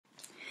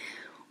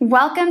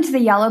Welcome to the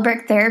Yellow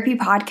Brick Therapy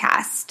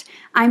Podcast.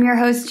 I'm your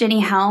host, Jenny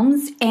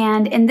Helms,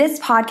 and in this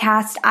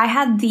podcast, I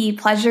had the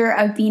pleasure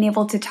of being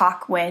able to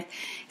talk with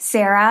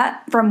Sarah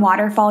from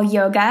Waterfall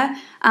Yoga.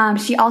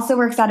 She also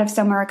works out of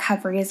Soma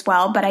Recovery as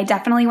well, but I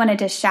definitely wanted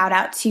to shout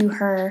out to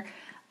her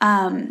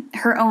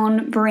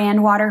own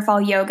brand,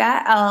 Waterfall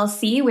Yoga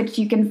LLC, which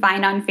you can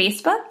find on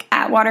Facebook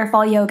at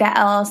Waterfall Yoga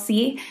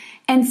LLC.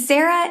 And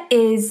Sarah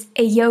is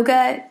a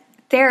yoga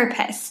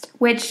therapist,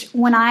 which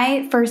when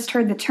I first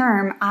heard the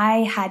term,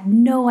 I had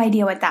no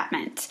idea what that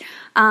meant.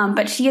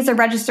 But she is a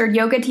registered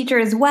yoga teacher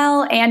as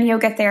well and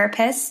yoga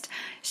therapist.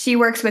 She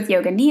works with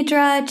yoga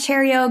nidra,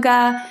 chair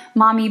yoga,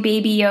 mommy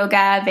baby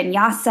yoga,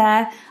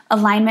 vinyasa,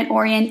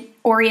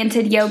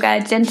 alignment-oriented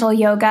yoga, gentle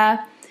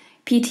yoga,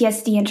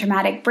 PTSD and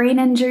traumatic brain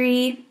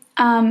injury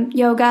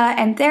yoga,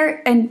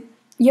 and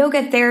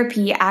yoga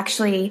therapy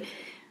actually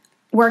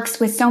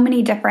works with so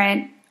many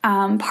different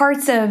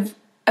parts of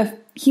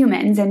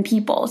humans and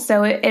people.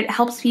 So it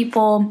helps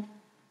people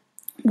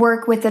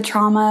work with the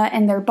trauma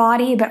in their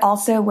body, but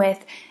also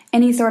with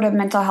any sort of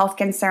mental health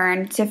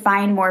concern to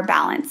find more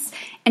balance.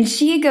 And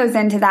she goes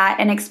into that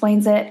and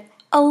explains it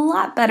a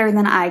lot better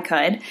than I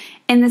could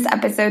in this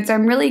episode. So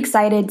I'm really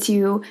excited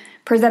to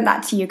present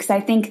that to you because I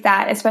think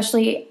that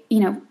especially,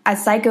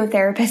 as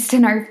psychotherapists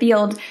in our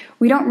field,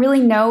 we don't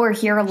really know or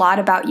hear a lot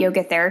about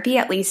yoga therapy.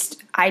 At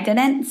least I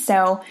didn't.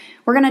 So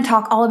we're going to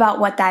talk all about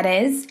what that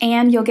is,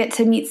 and you'll get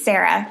to meet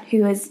Sarah,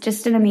 who is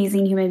just an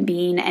amazing human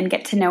being, and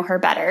get to know her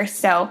better.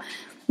 So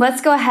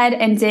let's go ahead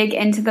and dig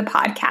into the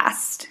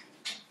podcast.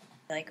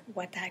 Like,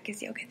 what the heck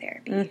is yoga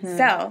therapy? Mm-hmm.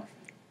 So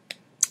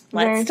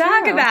let's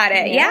talk about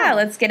it. Yeah,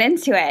 let's get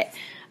into it.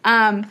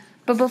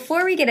 But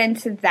before we get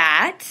into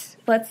that,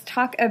 let's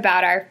talk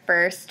about our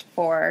first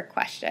 4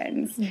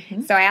 questions.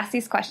 Mm-hmm. So I ask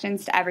these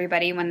questions to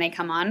everybody when they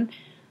come on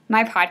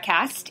my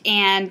podcast.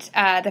 And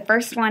the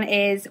first one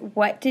is,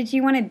 what did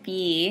you want to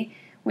be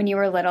when you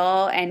were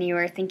little and you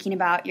were thinking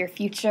about your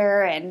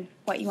future and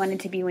what you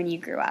wanted to be when you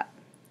grew up?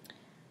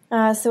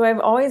 So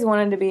I've always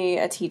wanted to be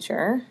a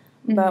teacher,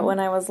 mm-hmm. but when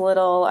I was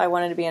little, I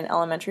wanted to be an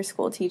elementary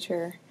school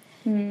teacher.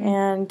 Mm-hmm.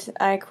 And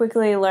I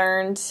quickly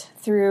learned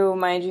through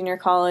my junior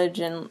college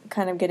and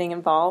kind of getting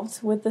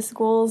involved with the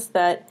schools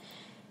that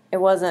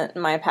it wasn't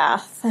my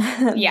path,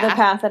 the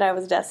path that I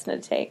was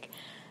destined to take.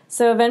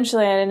 So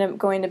eventually I ended up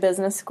going to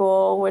business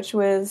school, which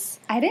was...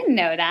 I didn't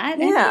know that.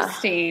 Yeah.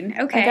 Interesting.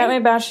 Okay. I got my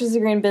bachelor's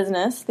degree in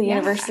business at the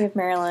University of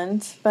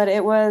Maryland, but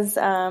it was,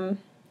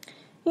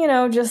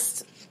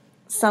 just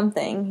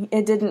something.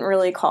 It didn't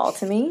really call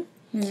to me.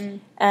 Mm-hmm.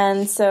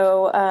 And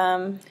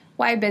so...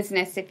 why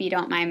business, if you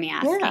don't mind me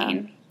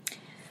asking?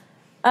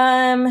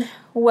 Yeah.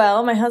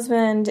 Well, my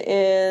husband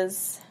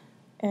is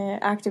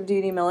active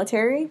duty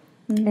military,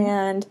 mm-hmm.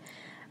 and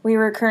we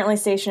were currently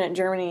stationed in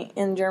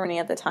Germany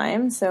at the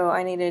time, so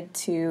I needed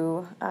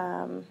to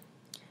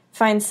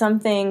find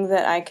something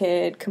that I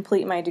could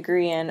complete my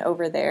degree in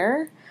over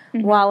there,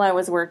 mm-hmm. while I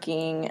was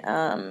working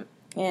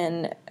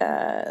in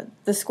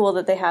the school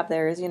that they have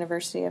there is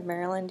University of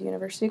Maryland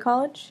University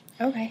College.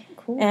 Okay,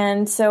 cool.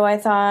 And so I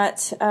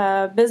thought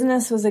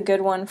business was a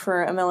good one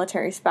for a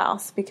military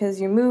spouse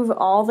because you move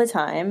all the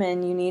time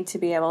and you need to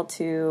be able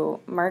to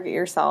market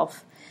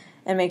yourself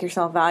and make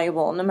yourself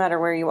valuable no matter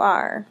where you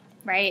are.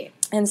 Right.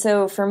 And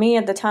so for me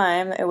at the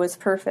time, it was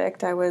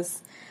perfect. I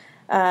was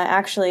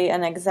actually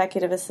an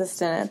executive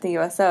assistant at the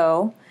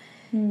USO,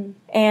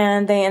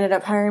 and they ended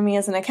up hiring me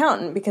as an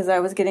accountant because I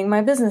was getting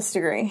my business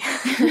degree.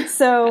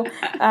 So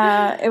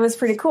it was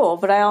pretty cool.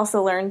 But I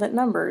also learned that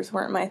numbers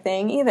weren't my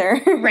thing either.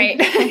 Right.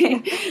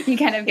 You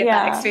kind of get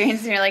that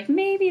experience, and you're like,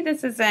 maybe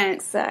this isn't.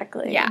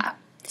 Exactly. Yeah.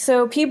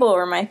 So people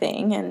were my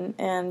thing,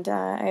 and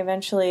I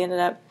eventually ended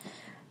up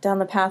down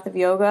the path of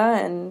yoga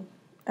and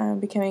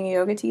becoming a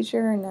yoga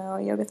teacher and now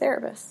a yoga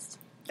therapist.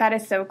 That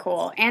is so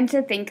cool. And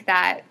to think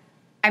that,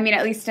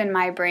 at least in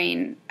my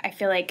brain, I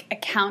feel like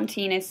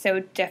accounting is so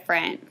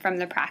different from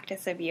the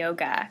practice of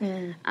yoga,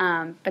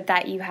 but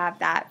that you have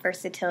that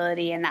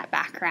versatility and that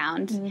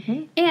background.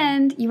 Mm-hmm.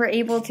 And you were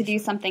able to do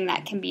something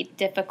that can be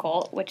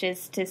difficult, which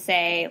is to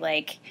say,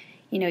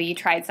 you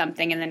tried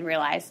something and then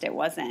realized it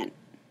wasn't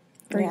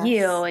for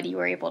you, and you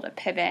were able to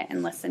pivot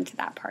and listen to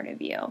that part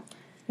of you.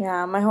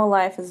 Yeah, my whole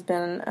life has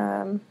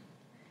been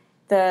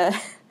the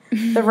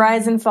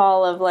rise and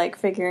fall of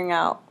figuring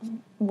out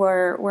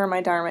where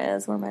my dharma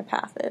is, where my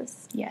path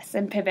is. Yes,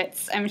 and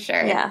pivots, I'm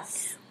sure.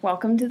 Yes.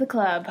 Welcome to the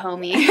club,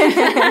 homie.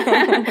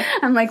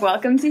 I'm like,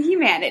 welcome to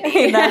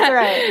humanity. That's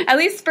right. At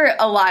least for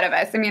a lot of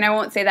us. I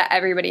won't say that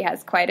everybody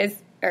has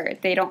or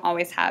they don't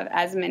always have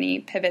as many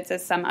pivots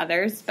as some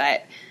others,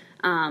 but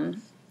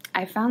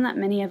I found that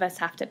many of us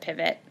have to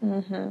pivot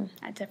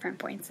at different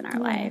points in our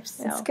lives.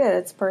 So. It's good.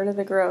 It's part of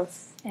the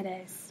growth. It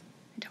is.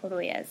 It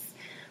totally is.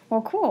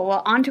 Well, cool.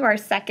 Well, on to our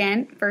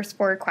first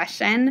 4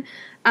 question.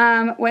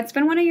 What's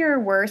been one of your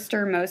worst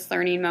or most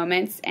learning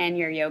moments in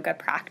your yoga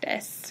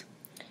practice?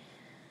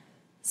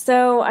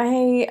 So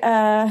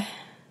I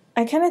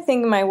kind of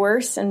think my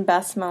worst and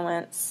best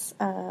moments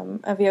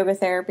of yoga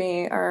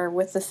therapy are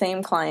with the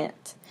same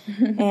client.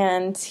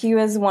 And he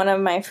was one of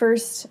my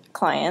first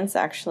clients,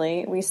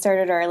 actually. We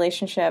started our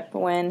relationship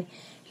when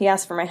he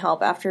asked for my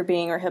help after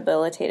being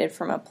rehabilitated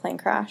from a plane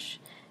crash.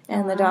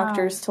 And the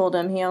doctors told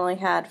him he only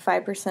had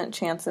 5%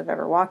 chance of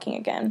ever walking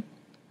again.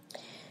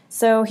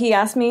 So he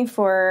asked me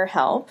for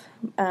help,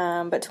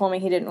 but told me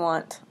he didn't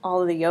want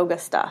all of the yoga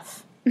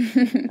stuff.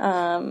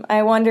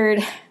 I wondered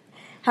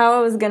how I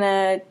was going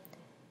to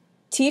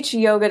teach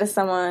yoga to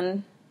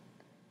someone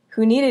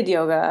who needed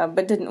yoga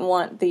but didn't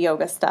want the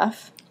yoga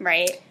stuff.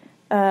 Right.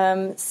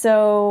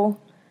 So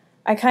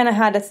I kind of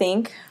had to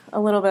think a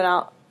little bit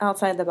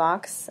outside the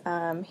box.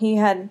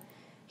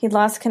 He'd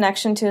lost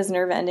connection to his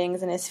nerve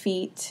endings in his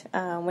feet,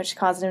 which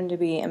caused him to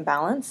be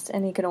imbalanced,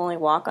 and he could only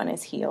walk on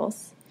his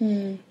heels.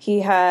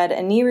 He had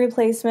a knee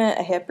replacement,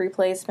 a hip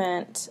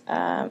replacement,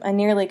 a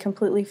nearly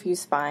completely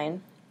fused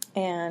spine,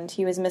 and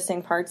he was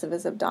missing parts of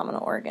his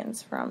abdominal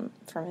organs from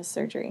his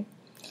surgery.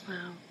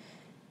 Wow.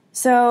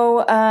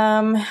 So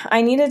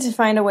I needed to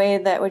find a way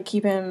that would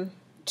keep him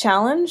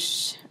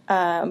challenged,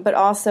 but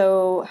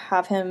also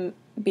have him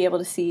be able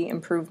to see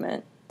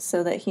improvement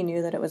so that he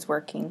knew that it was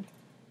working.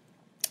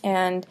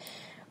 And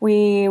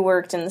we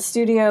worked in the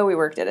studio, we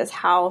worked at his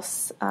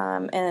house,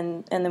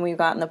 and then we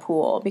got in the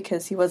pool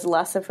because he was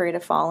less afraid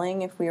of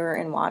falling if we were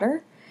in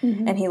water,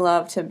 and he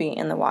loved to be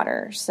in the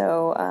water.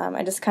 So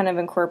I just kind of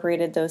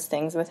incorporated those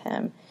things with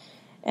him.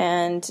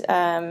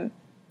 And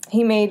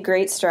he made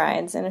great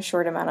strides in a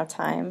short amount of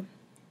time.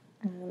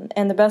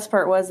 And the best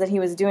part was that he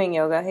was doing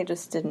yoga. He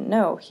just didn't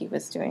know he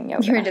was doing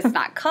yoga. You were just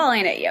not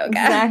calling it yoga.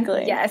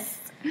 Exactly. Yes.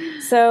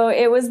 So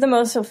it was the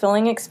most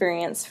fulfilling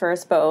experience for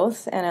us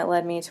both, and it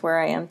led me to where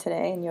I am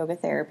today in yoga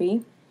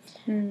therapy.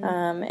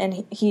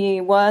 And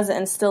he was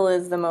and still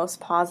is the most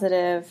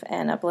positive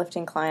and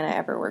uplifting client I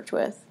ever worked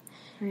with.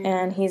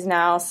 And he's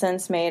now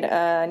since made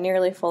a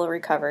nearly full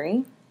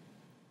recovery.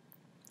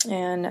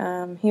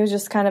 And he was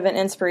just kind of an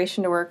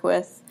inspiration to work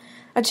with,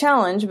 a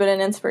challenge, but an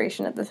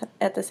inspiration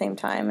at the same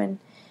time.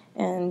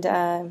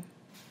 And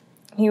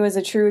he was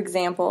a true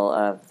example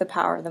of the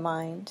power of the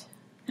mind.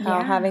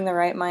 How having the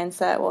right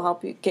mindset will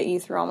help you get you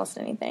through almost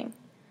anything,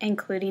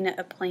 including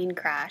a plane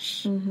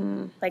crash.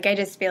 Like, I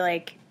just feel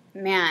like,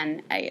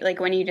 man, like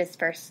when you just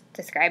first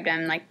described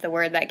him, like the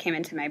word that came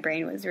into my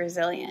brain was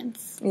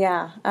resilience.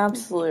 Yeah,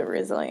 absolute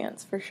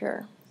resilience for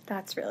sure.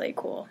 That's really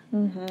cool.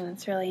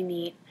 That's really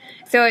neat.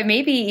 So it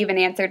maybe even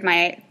answered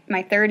my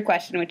third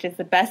question, which is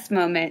the best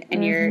moment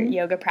in your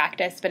yoga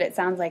practice, but it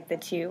sounds like the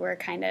two were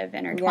kind of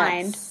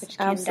intertwined, which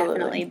can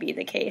definitely be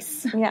the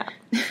case. Yeah.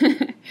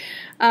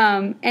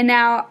 And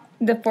now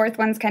the fourth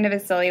one's kind of a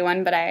silly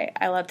one, but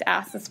I love to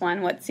ask this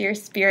one. What's your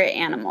spirit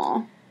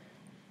animal?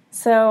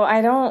 So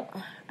I don't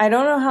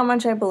know how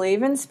much I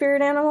believe in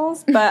spirit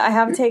animals, but I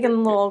have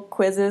taken little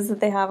quizzes that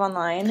they have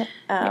online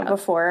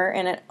before,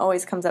 and it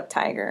always comes up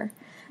tiger.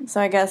 So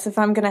I guess if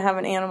I'm going to have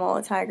an animal,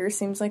 a tiger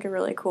seems like a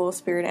really cool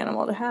spirit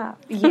animal to have.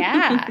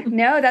 Yeah.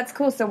 No, that's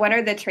cool. So what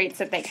are the traits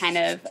that they kind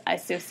of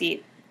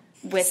associate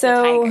with the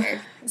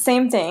tiger?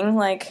 Same thing,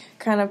 like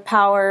kind of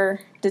power,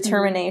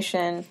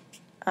 determination,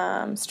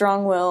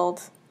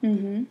 strong-willed,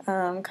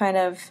 kind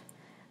of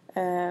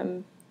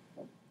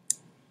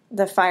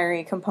the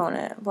fiery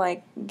component,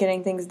 like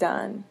getting things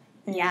done.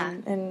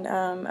 And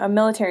a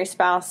military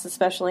spouse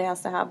especially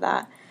has to have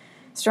that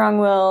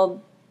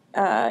strong-willed,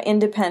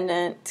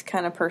 independent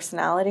kind of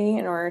personality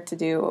in order to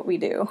do what we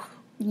do.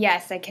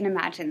 Yes, I can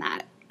imagine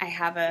that. I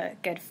have a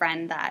good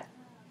friend that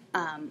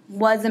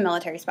was a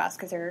military spouse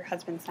because her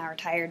husband's now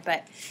retired,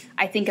 but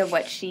I think of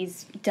what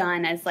she's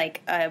done as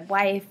like a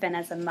wife and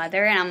as a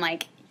mother, and I'm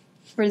like,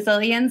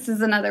 resilience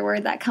is another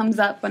word that comes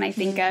up when I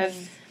think of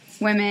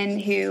women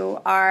who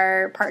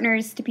are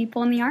partners to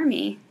people in the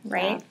Army,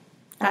 right?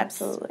 Yeah,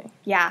 absolutely.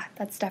 Yeah,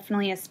 that's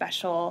definitely a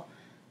special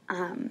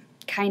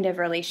kind of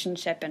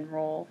relationship and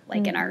role,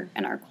 like in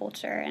our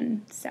culture,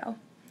 and so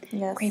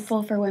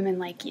grateful for women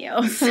like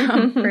you,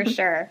 so for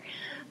sure.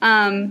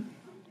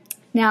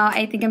 Now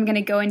I think I'm going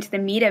to go into the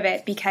meat of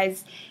it,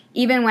 because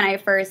even when I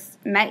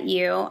first met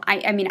you,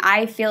 I mean,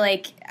 I feel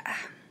like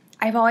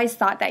I've always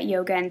thought that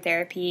yoga and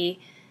therapy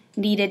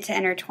needed to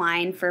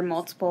intertwine for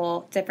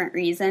multiple different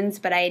reasons,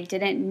 but I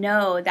didn't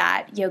know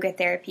that yoga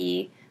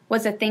therapy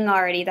was a thing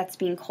already that's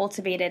being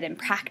cultivated and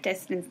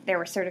practiced, and there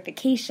were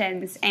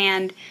certifications,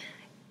 and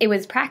it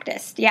was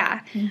practiced,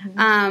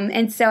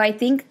 and so I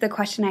think the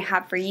question I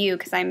have for you,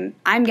 because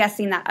I'm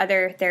guessing that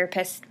other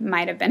therapists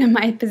might have been in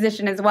my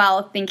position as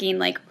well, thinking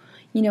like,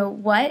 you know,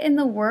 what in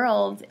the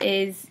world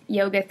is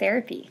yoga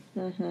therapy?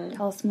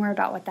 Tell us more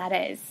about what that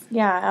is.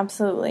 Yeah,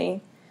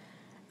 absolutely.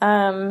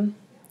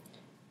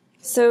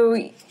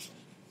 So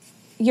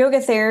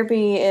yoga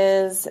therapy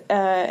is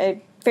a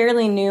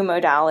fairly new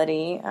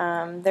modality.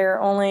 There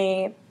are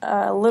only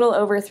a little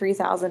over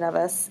 3,000 of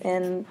us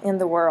in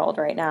the world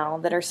right now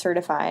that are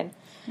certified.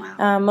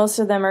 Wow. Most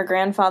of them are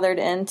grandfathered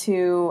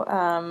into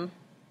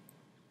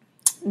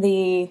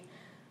the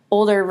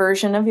older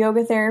version of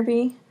yoga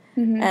therapy.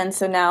 And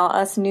so now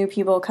us new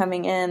people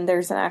coming in,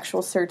 there's an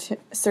actual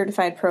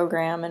certified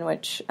program in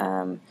which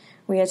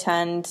we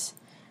attend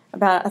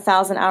about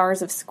 1,000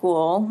 hours of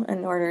school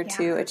in order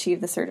to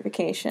achieve the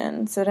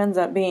certification. So it ends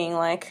up being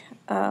like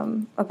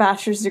a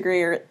bachelor's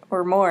degree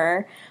or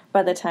more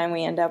by the time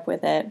we end up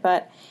with it.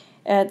 But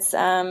it's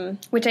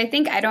which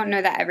I don't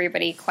know that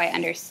everybody quite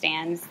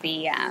understands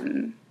the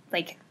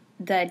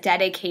the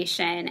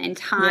dedication and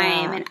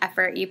time and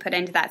effort you put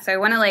into that. So I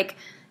want to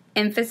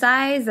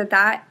emphasize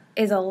that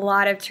is a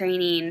lot of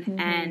training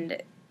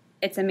and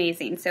it's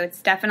amazing. So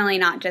it's definitely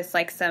not just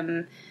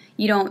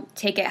you don't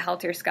take it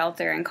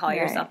helter-skelter and call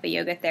yourself a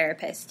yoga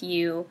therapist.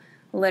 You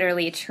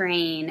literally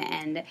train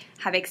and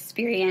have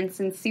experience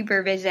and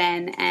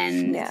supervision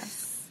and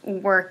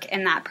work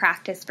in that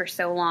practice for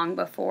so long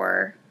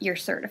before you're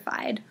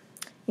certified.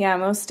 Yeah,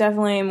 most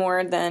definitely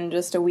more than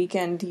just a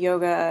weekend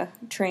yoga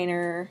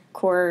trainer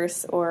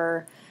course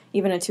or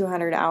even a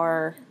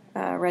 200-hour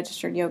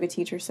registered yoga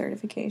teacher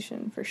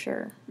certification for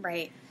sure.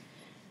 Right.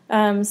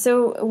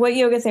 So what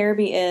yoga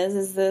therapy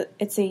is that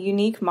it's a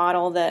unique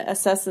model that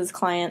assesses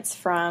clients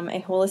from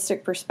a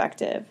holistic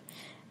perspective,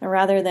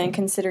 rather than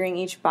considering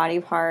each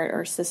body part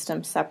or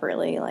system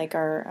separately like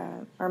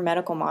our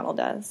medical model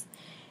does.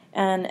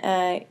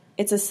 And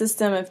it's a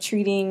system of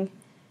treating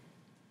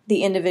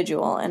the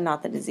individual and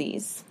not the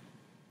disease.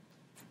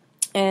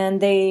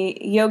 And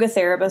yoga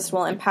therapists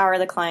will empower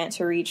the client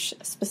to reach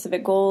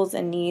specific goals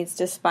and needs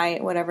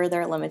despite whatever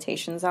their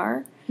limitations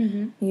are,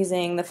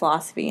 using the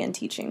philosophy and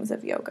teachings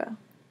of yoga.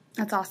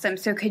 That's awesome.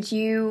 So could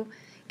you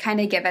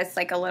kind of give us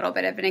a little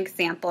bit of an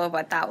example of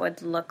what that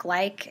would look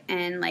like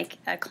in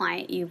a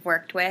client you've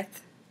worked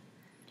with?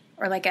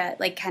 Or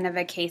kind of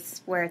a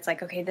case where it's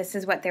okay, this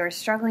is what they were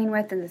struggling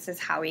with and this is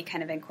how we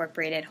kind of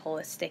incorporated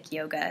holistic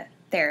yoga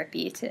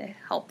therapy to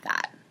help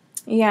that.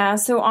 Yeah,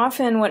 so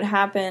often what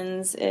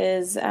happens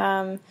is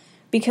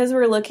because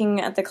we're looking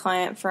at the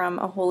client from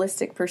a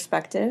holistic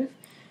perspective,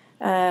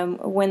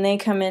 when they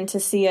come in to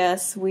see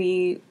us,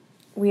 we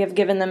have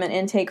given them an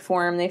intake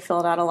form. They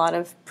filled out a lot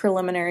of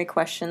preliminary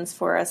questions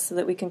for us so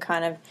that we can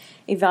kind of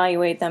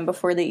evaluate them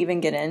before they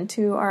even get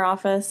into our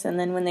office. And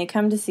then when they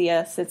come to see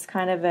us, it's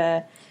kind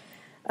of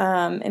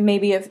it may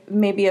be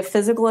a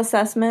physical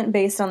assessment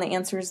based on the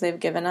answers they've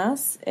given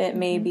us. It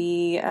may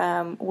be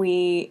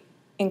we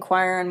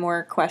inquire on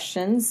more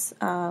questions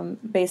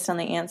based on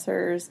the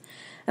answers.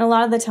 And a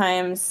lot of the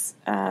times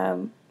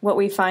what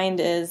we find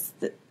is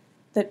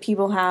that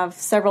people have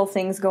several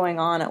things going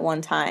on at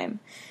one time.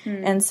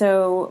 And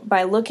so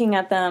by looking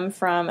at them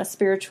from a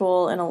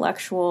spiritual,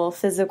 intellectual,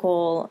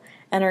 physical,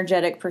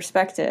 energetic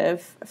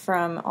perspective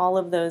from all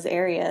of those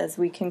areas,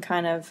 we can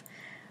kind of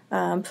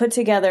put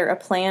together a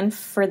plan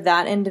for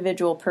that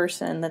individual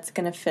person that's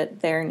going to fit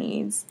their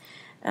needs.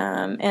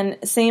 And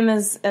same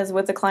as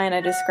with the client I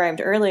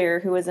described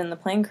earlier who was in the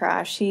plane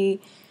crash, he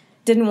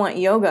didn't want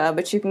yoga,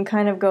 but you can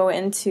kind of go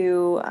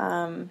into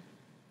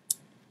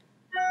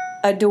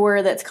a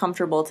door that's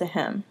comfortable to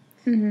him.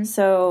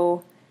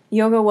 So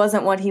yoga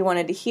wasn't what he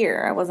wanted to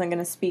hear. I wasn't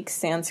going to speak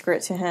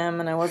Sanskrit to him,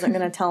 and I wasn't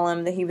going to tell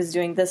him that he was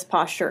doing this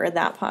posture or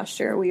that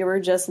posture. We were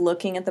just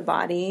looking at the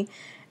body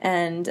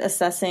and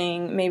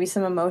assessing maybe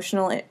some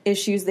emotional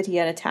issues that he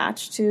had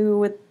attached to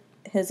with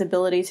his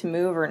ability to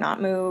move or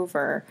not move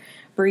or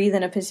breathe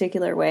in a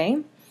particular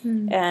way.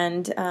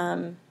 And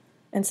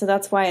so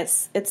that's why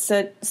it's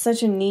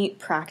such a neat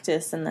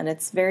practice, and that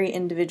it's very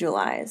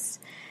individualized.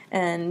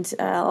 And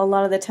a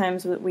lot of the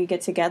times when we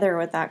get together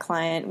with that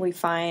client, we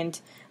find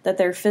that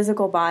their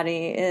physical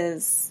body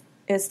is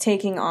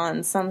taking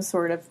on some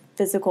sort of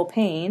physical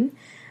pain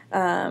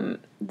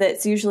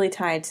that's usually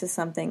tied to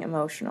something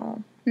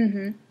emotional.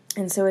 And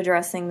so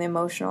addressing the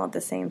emotional at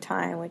the same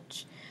time,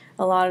 which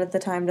a lot of the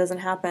time doesn't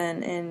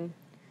happen in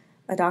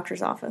a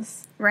doctor's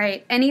office.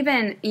 Right. And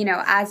even,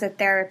 as a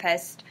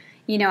therapist,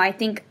 I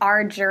think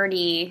our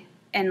journey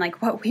and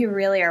what we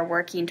really are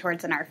working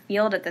towards in our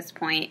field at this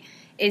point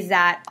is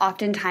that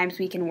oftentimes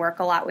we can work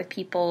a lot with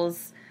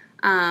people's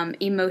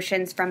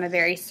emotions from a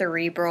very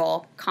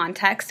cerebral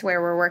context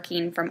where we're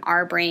working from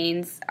our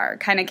brains, are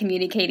kind of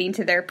communicating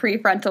to their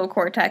prefrontal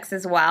cortex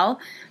as well.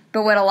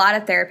 But what a lot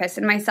of therapists,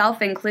 and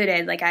myself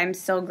included, I'm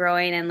still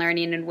growing and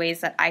learning in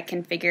ways that I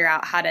can figure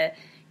out how to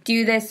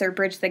do this or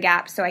bridge the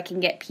gap so I can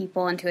get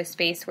people into a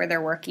space where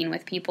they're working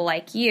with people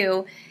like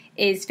you,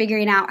 is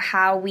figuring out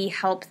how we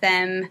help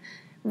them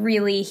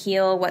really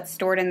heal what's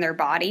stored in their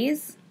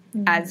bodies.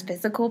 As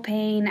physical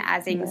pain,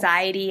 as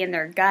anxiety in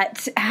their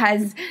gut,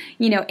 as,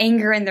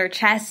 anger in their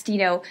chest,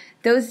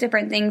 those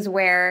different things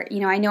where,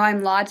 I know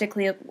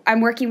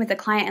I'm working with a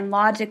client and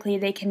logically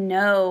they can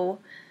know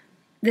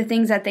the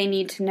things that they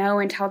need to know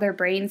and tell their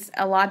brains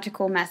a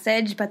logical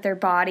message, but their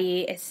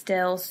body is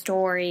still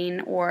storing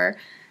or,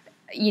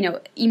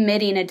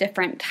 emitting a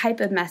different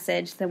type of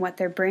message than what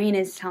their brain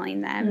is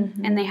telling them.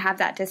 And they have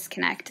that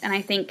disconnect. And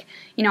I think,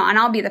 and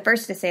I'll be the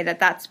first to say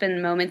that that's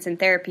been moments in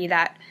therapy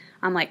that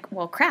I'm like,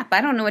 well, crap, I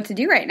don't know what to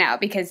do right now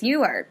because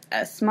you are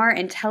a smart,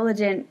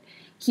 intelligent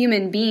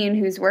human being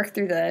who's worked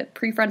through the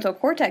prefrontal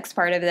cortex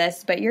part of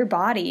this, but your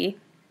body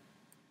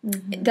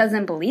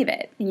doesn't believe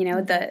it.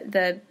 Your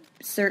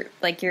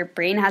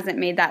brain hasn't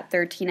made that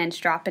 13-inch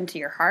drop into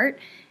your heart,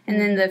 and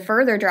then the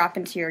further drop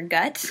into your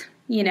gut,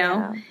 you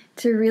know,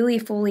 to really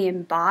fully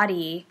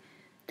embody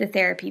the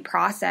therapy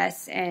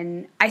process.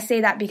 And I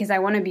say that because I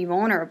want to be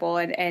vulnerable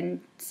and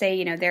say,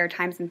 you know, there are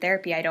times in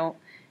therapy I don't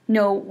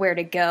know where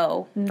to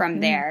go from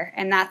there.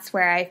 And that's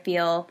where I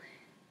feel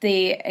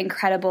the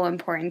incredible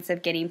importance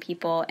of getting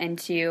people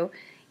into,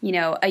 you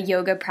know, a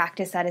yoga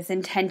practice that is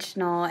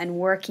intentional and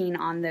working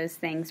on those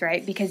things,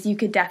 right? Because you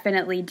could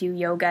definitely do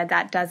yoga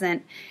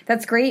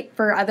that's great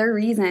for other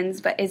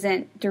reasons, but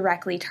isn't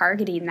directly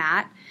targeting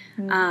that.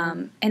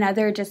 And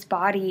other just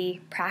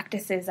body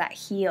practices that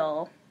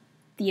heal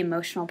the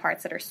emotional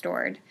parts that are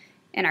stored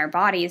in our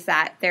bodies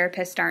that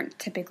therapists aren't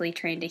typically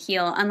trained to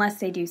heal unless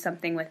they do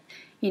something with,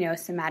 you know,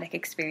 somatic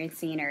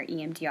experiencing or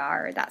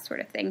EMDR or that sort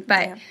of thing.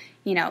 But,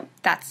 you know,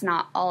 that's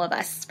not all of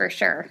us for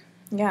sure.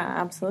 Yeah,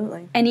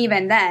 absolutely. And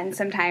even then,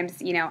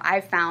 sometimes, you know,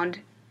 I've found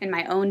in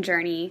my own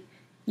journey,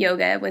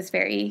 yoga was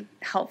very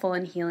helpful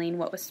in healing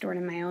what was stored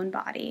in my own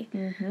body.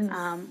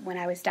 When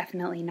I was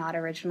definitely not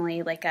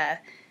originally like a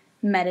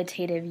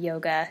meditative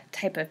yoga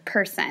type of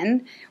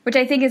person, which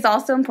I think is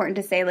also important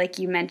to say, like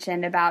you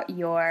mentioned about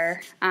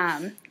your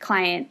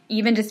client,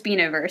 even just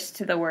being averse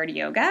to the word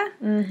yoga,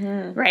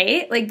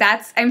 right? Like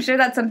I'm sure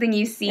that's something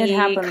you see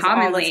commonly.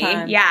 All the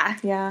time.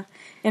 Yeah.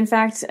 In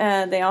fact,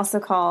 they also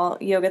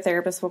yoga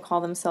therapists will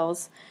call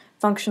themselves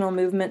functional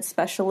movement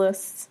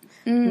specialists,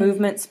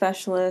 movement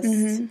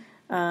specialists,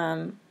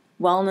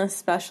 wellness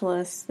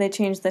specialists. They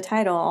change the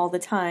title all the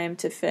time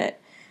to fit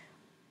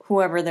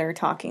whoever they're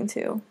talking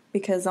to.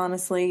 Because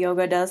honestly,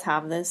 yoga does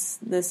have this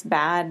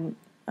bad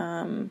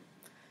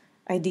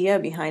idea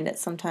behind it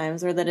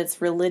sometimes, or that it's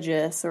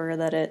religious, or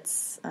that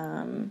it's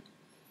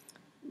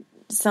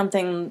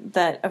something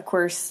that, of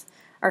course,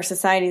 our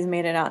society's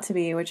made it out to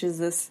be, which is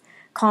this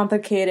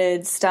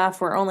complicated stuff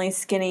where only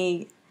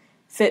skinny,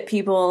 fit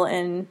people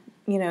in,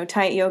 you know,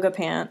 tight yoga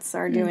pants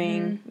are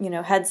doing, you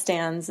know,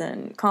 headstands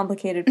and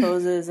complicated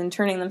poses and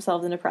turning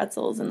themselves into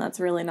pretzels, and that's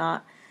really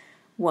not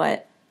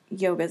what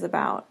yoga's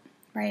about.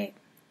 Right.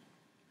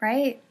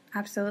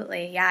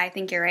 Absolutely. Yeah, I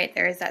think you're right.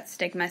 There is that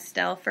stigma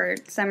still for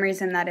some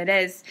reason that it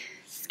is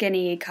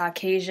skinny,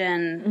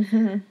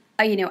 Caucasian,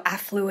 you know,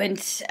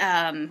 affluent,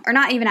 or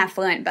not even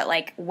affluent, but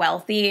like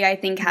wealthy, I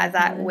think has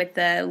that with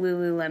the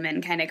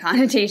Lululemon kind of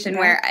connotation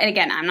where, and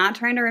again, I'm not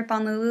trying to rip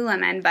on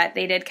Lululemon, but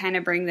they did kind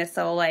of bring this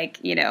whole like,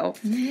 you know,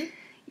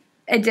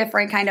 a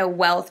different kind of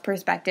wealth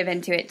perspective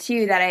into it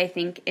too that I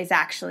think is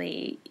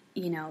actually,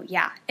 you know,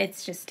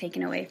 it's just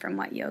taken away from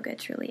what yoga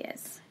truly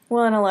is.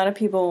 Well, and a lot of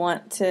people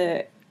want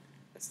to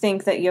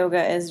think that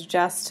yoga is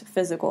just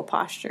physical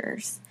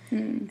postures.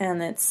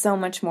 And it's so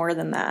much more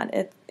than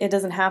that. It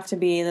doesn't have to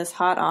be this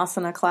hot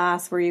asana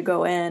class where you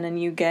go in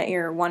and you get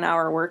your 1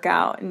 hour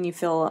workout and you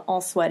feel all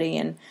sweaty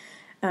and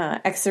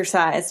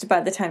exercised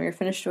by the time you're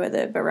finished with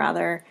it, but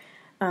rather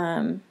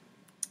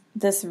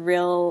this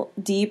real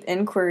deep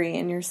inquiry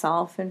in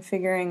yourself and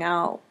figuring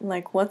out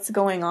like what's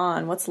going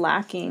on, what's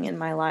lacking in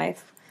my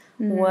life,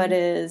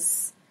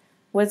 what's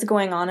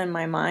going on in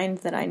my mind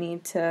that I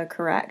need to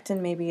correct.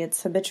 And maybe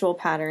it's habitual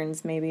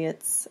patterns, maybe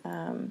it's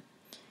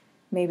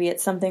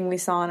something we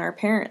saw in our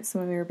parents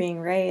when we were being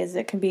raised.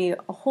 It can be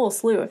a whole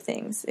slew of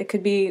things. It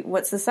could be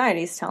what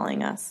society's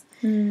telling us.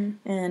 And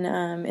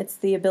it's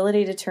the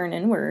ability to turn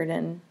inward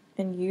and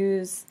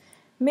use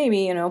maybe,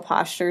 you know,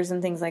 postures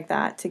and things like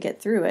that to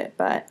get through it.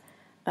 But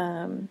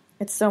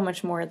it's so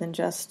much more than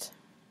just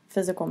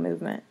physical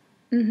movement.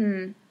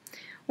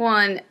 Well,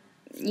 and,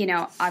 you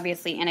know,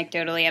 obviously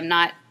anecdotally, I'm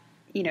not,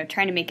 you know,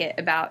 trying to make it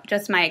about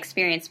just my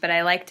experience, but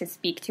I like to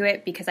speak to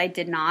it because I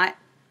did not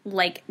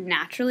like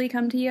naturally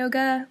come to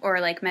yoga or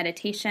like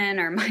meditation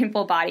or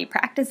mindful body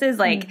practices.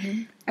 Like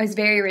I was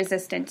very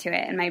resistant to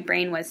it, and my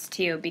brain was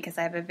too, because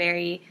I have a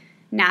very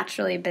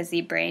naturally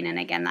busy brain. And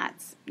again,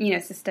 that's, you know,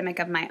 systemic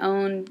of my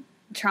own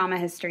trauma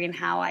history and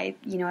how I,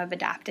 you know, have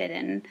adapted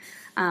and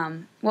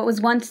what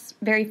was once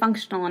very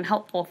functional and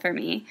helpful for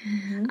me.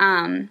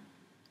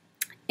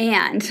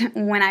 And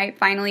when I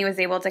finally was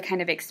able to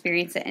kind of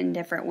experience it in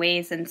different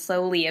ways and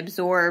slowly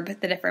absorb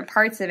the different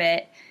parts of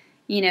it,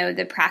 you know,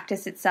 the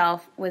practice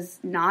itself was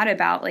not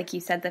about, like you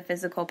said, the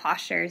physical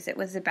postures. It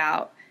was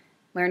about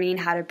learning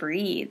how to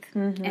breathe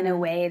in a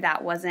way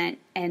that wasn't,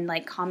 and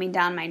like calming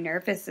down my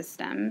nervous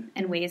system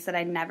in ways that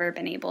I'd never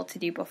been able to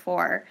do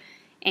before.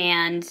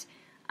 And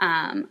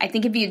I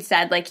think if you'd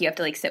said like you have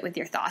to like sit with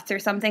your thoughts or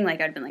something,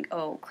 like I'd been like,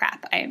 oh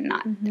crap,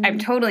 I'm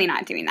totally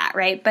not doing that,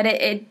 right? But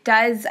it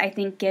does, I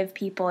think, give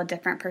people a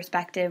different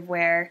perspective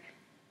where,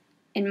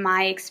 in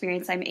my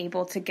experience, I'm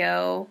able to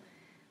go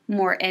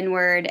more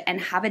inward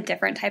and have a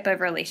different type of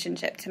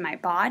relationship to my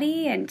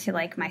body and to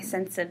like my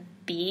sense of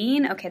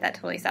being. Okay, that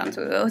totally sounds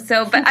woo-woo.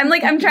 So, but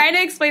I'm trying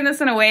to explain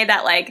this in a way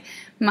that like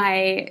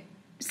my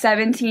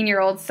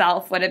 17-year-old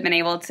self would have been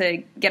able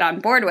to get on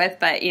board with,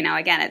 but, you know,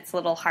 again, it's a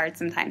little hard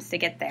sometimes to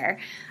get there.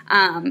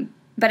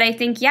 But I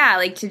think, yeah,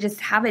 like to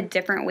just have a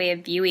different way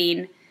of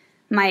viewing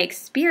my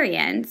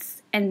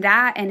experience, and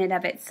that in and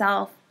of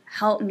itself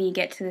helped me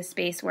get to the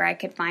space where I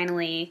could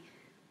finally,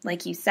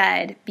 like you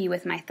said, be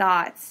with my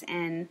thoughts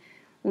and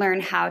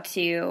learn how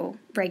to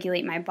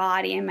regulate my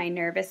body and my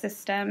nervous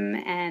system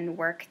and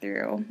work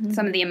through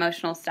some of the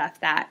emotional stuff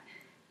that,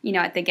 you know,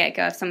 at the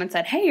get-go, if someone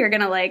said, hey, you're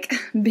going to, like,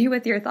 be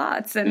with your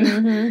thoughts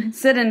and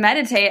sit and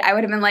meditate, I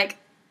would have been like,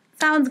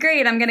 sounds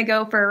great, I'm going to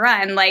go for a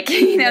run. Like,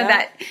 you know,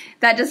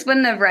 that just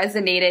wouldn't have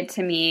resonated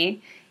to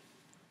me,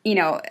 you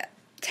know,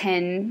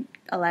 10,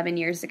 11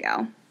 years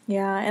ago.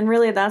 Yeah, and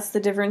really that's the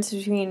difference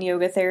between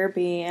yoga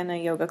therapy and a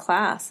yoga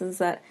class, is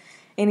that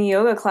in a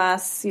yoga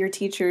class, your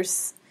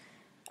teacher's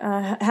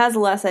has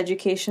less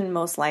education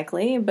most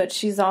likely, but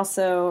he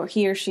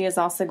or she is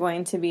also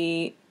going to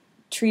be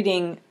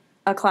treating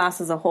a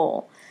class as a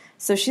whole.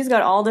 So she's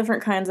got all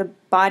different kinds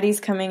of bodies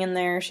coming in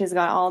there. She's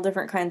got all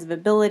different kinds of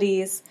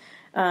abilities,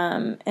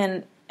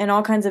 and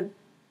all kinds of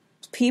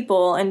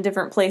people in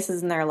different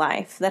places in their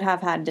life that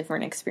have had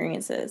different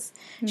experiences.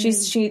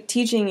 She's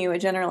teaching you a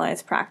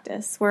generalized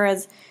practice,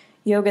 whereas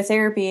yoga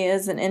therapy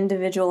is an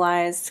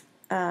individualized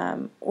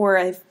or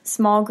a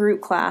small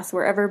group class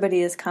where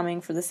everybody is coming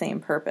for the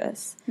same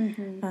purpose.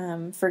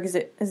 For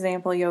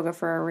example, yoga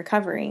for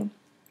recovery.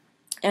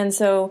 And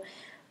so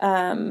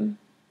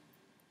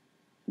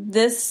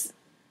this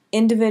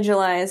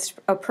individualized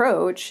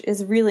approach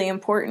is really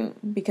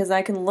important because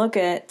I can look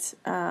at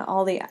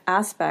all the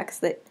aspects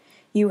that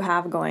you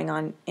have going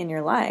on in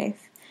your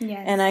life.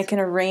 Yes. And I can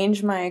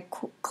arrange my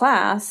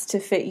class to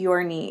fit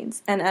your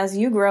needs. And as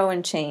you grow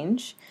and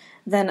change,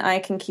 then I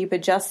can keep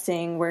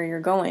adjusting where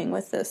you're going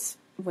with this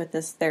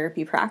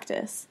therapy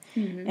practice.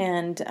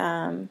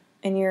 And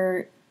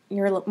you're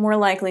more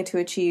likely to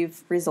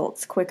achieve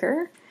results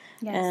quicker.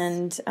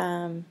 Yes.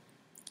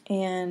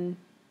 And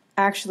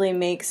actually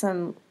make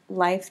some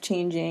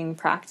life-changing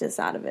practice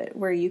out of it,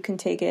 where you can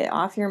take it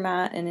off your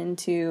mat and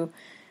into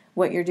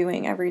what you're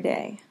doing every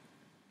day.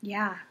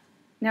 Yeah.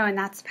 No, and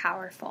that's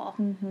powerful.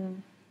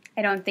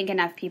 I don't think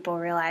enough people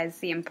realize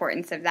the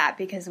importance of that,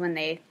 because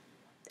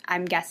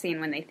I'm guessing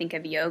when they think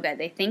of yoga,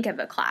 they think of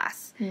a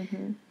class.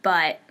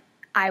 But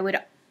I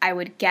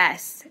would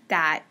guess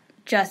that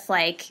just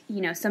like,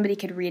 you know, somebody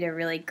could read a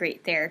really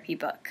great therapy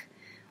book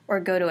or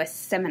go to a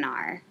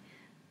seminar,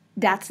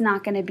 that's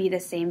not going to be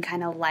the same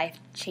kind of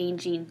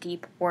life-changing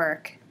deep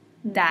work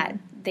that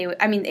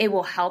it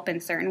will help in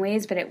certain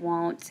ways, but it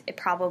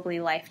probably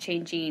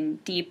life-changing,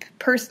 deep,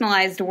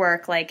 personalized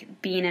work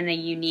like being in a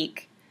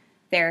unique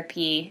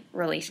therapy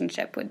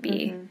relationship would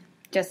be.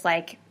 Just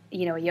like,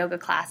 you know, a yoga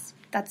class,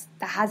 that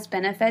has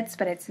benefits,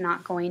 but it's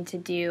not going to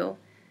do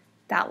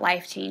that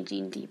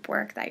life-changing deep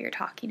work that you're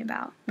talking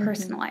about.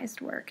 Personalized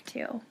work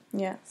too.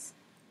 Yes.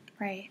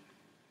 Right.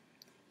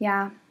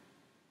 Yeah.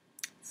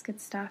 It's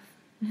good stuff.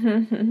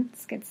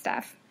 It's good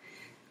stuff.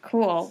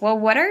 Cool. Well,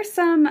 what are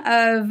some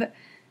of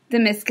the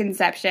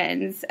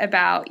misconceptions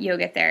about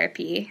yoga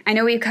therapy? I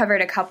know we've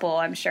covered a couple,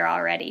 I'm sure,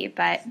 already,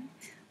 but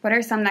what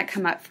are some that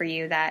come up for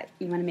you that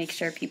you want to make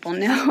sure people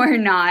know or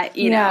not,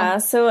 you know? Yeah,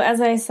 so as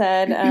I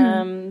said,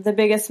 the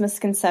biggest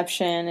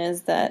misconception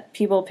is that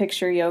people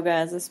picture yoga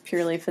as this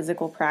purely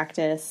physical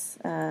practice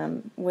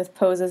with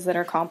poses that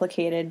are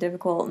complicated,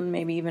 difficult, and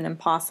maybe even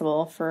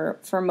impossible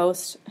for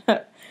most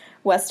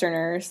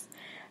Westerners.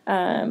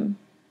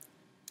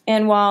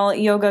 And while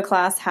yoga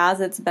class has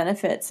its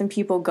benefits and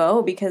people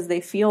go because they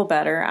feel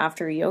better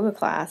after a yoga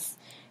class,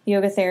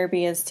 yoga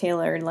therapy is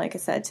tailored, like I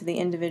said, to the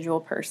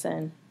individual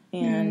person.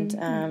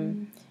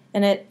 And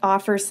it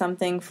offers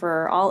something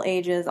for all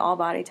ages, all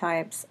body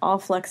types,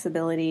 all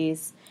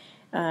flexibilities,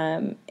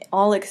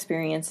 all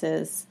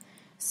experiences.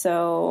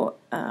 So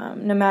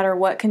no matter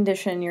what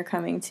condition you're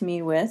coming to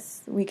me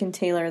with, we can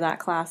tailor that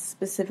class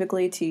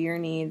specifically to your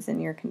needs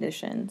and your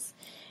conditions.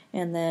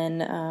 And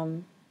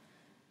then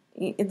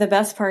the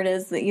best part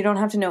is that you don't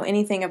have to know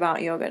anything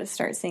about yoga to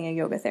start seeing a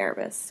yoga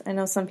therapist. I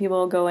know some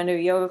people go into a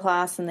yoga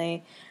class and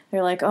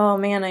they're like, oh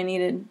man, I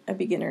needed a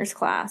beginner's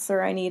class,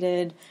 or I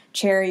needed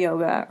chair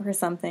yoga or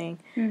something.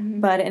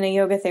 But in a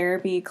yoga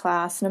therapy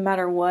class, no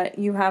matter what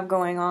you have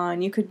going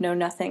on, you could know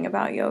nothing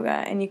about yoga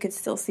and you could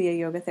still see a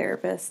yoga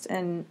therapist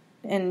and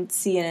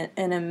see an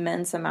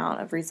immense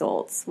amount of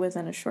results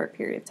within a short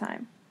period of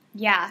time.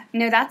 Yeah,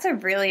 no, that's a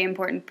really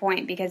important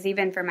point, because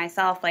even for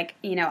myself, like,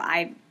 you know,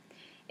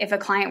 if a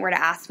client were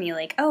to ask me,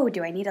 like, oh,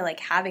 do I need to,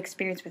 like, have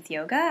experience with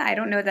yoga? I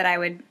don't know that I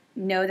would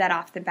know that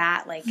off the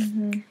bat, like,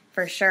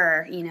 for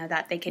sure, you know,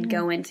 that they could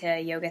go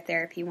into yoga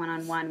therapy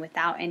one-on-one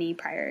without any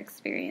prior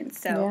experience.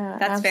 So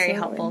that's absolutely very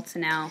helpful to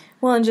know.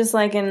 Well, and just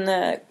like in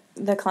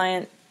the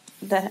client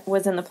that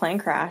was in the plane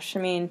crash, I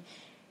mean,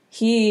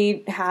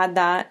 he had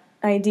that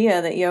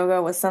idea that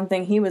yoga was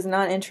something he was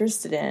not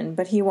interested in,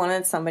 but he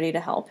wanted somebody to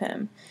help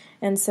him.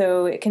 And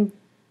so it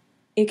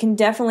can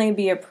definitely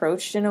be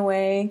approached in a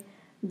way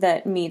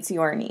that meets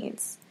your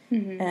needs.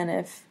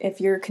 And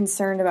if you're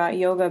concerned about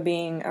yoga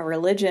being a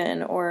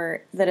religion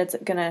or that it's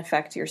going to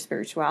affect your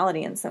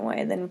spirituality in some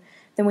way, then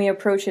we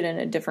approach it in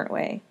a different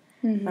way.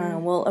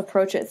 We'll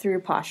approach it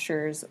through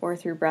postures or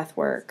through breath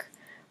work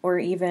or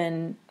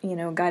even, you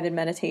know, guided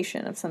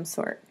meditation of some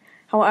sort.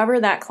 However,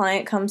 that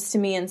client comes to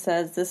me and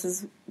says, this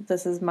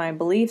is my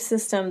belief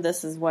system,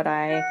 this is what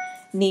I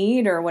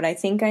need or what I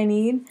think I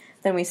need,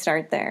 then we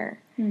start there.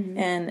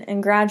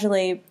 and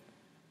gradually,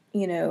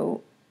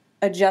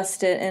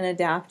 adjust it and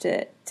adapt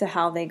it to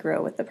how they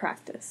grow with the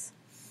practice.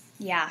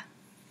 Yeah.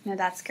 No,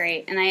 that's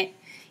great. And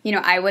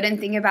I wouldn't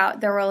think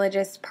about the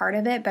religious part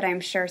of it, but I'm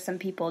sure some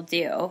people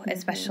do,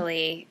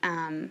 especially,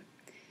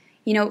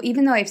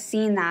 even though I've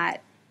seen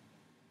that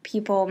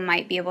people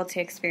might be able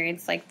to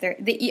experience like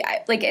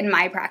in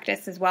my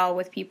practice as well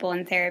with people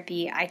in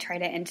therapy, I try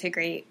to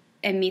integrate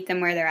and meet them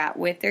where they're at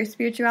with their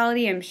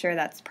spirituality. I'm sure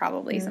that's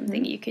probably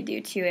something you could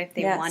do too if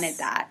they wanted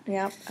that.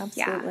 Yep,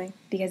 absolutely. Yeah,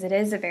 because it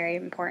is a very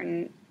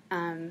important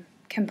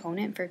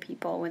component for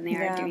people when they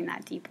are doing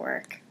that deep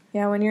work.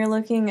 Yeah, when you're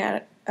looking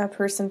at a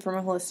person from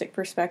a holistic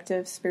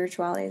perspective,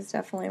 spirituality is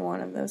definitely one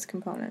of those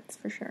components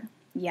for sure.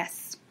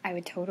 Yes, I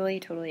would totally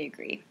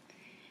agree.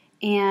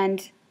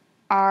 And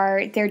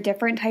are there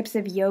different types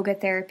of yoga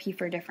therapy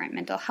for different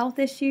mental health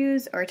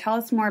issues? Or tell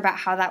us more about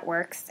how that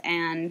works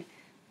and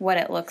what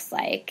it looks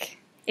like,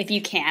 if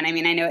you can. I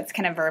mean, I know it's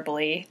kind of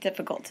verbally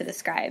difficult to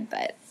describe,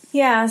 but...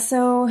 Yeah,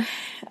 so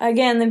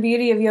again, the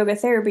beauty of yoga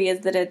therapy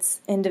is that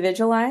it's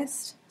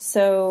individualized.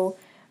 So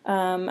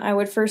I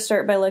would first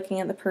start by looking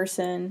at the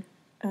person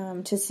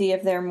to see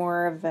if they're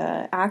more of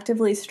a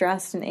actively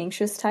stressed and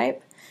anxious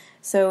type.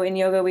 So in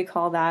yoga, we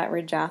call that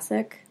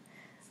rajasic.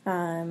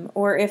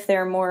 Or if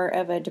they're more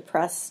of a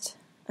depressed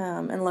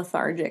and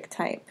lethargic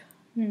type.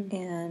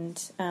 And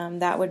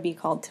that would be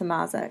called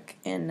tamasic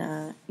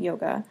in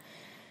yoga.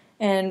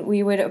 And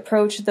we would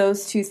approach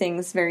those two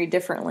things very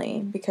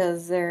differently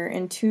because they're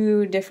in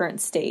two different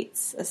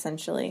states,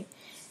 essentially.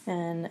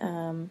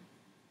 And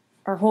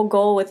our whole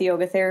goal with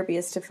yoga therapy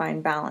is to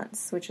find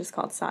balance, which is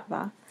called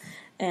sattva.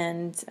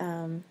 And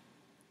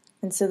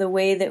so the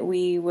way that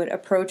we would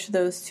approach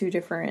those two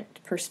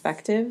different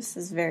perspectives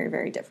is very,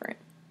 very different.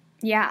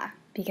 Yeah,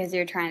 because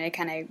you're trying to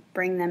kind of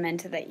bring them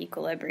into the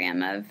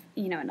equilibrium of,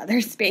 another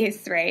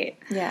space, right?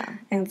 Yeah,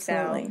 and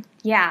absolutely. So,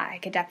 yeah, I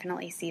could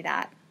definitely see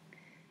that.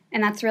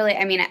 And that's really,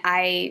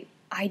 I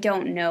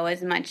don't know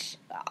as much,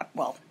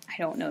 I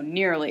don't know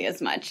nearly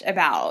as much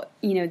about,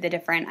 the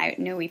different, I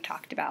know we've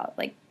talked about,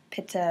 like,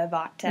 Pitta,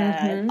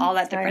 Vata, all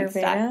that different Ayurveda,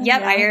 stuff.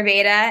 Yep, yeah.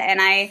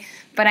 Ayurveda.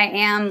 But I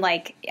am,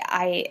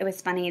 it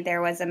was funny, there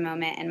was a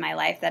moment in my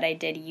life that I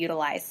did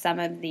utilize some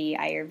of the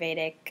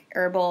Ayurvedic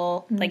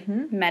herbal,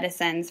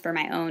 medicines for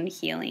my own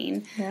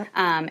healing,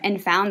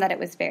 and found that it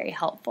was very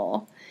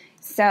helpful.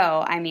 So,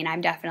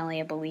 I'm definitely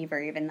a believer,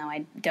 even though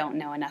I don't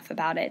know enough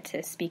about it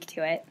to speak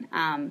to it.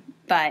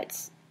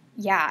 But,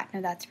 yeah,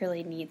 no, that's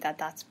really neat that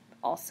that's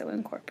also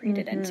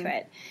incorporated into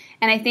it.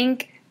 And I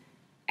think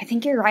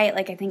you're right.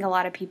 I think a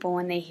lot of people,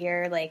 when they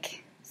hear,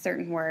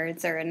 certain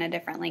words or in a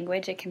different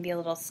language, it can be a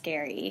little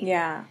scary.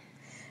 Yeah.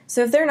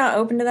 So if they're not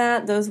open to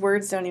that, those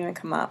words don't even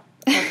come up,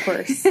 of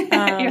course. You're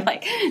not even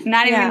going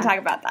to talk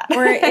about that.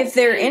 Or if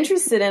they're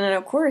interested in it,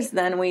 of course,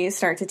 then we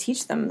start to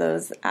teach them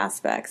those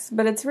aspects.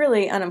 But it's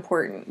really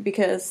unimportant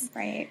because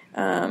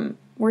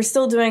we're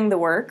still doing the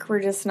work.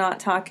 We're just not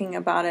talking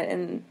about it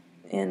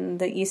in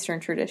the Eastern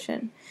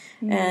tradition.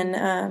 And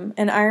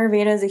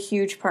Ayurveda is a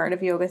huge part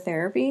of yoga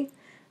therapy,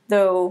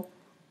 though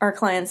our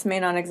clients may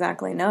not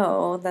exactly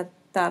know that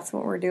that's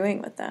what we're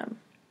doing with them.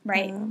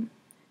 Right.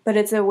 But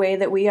it's a way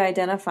that we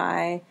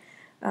identify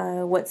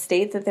what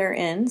state that they're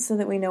in so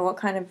that we know what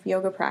kind of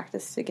yoga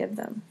practice to give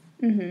them.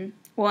 Mm-hmm.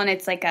 Well, and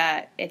it's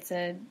it's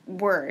a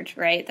word,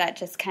 right, that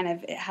just kind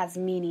of it has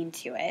meaning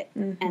to it.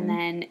 And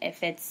then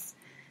if it's,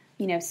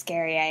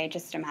 scary, I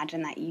just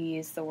imagine that you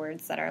use the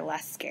words that are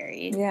less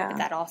scary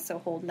that also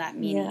hold that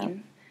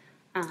meaning.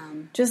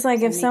 Just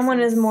like if someone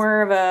is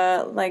more of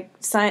a,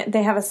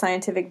 they have a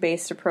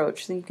scientific-based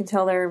approach, so you can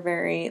tell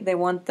they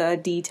want the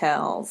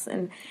details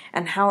and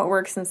how it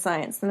works in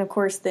science. Then, of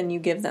course, then you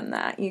give them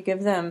that. You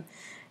give them,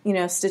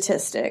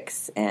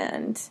 statistics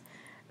and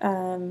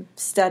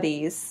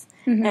studies,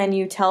 and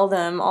you tell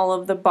them all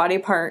of the body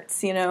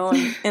parts,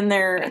 in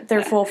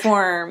their full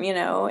form,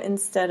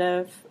 instead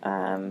of,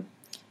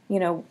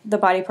 the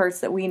body parts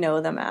that we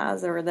know them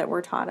as or that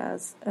we're taught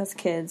as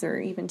kids or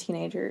even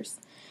teenagers.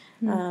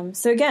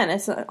 So again,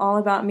 it's all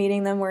about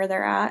meeting them where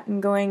they're at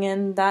and going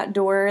in that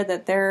door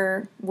that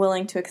they're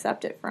willing to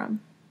accept it from.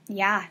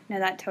 Yeah, no,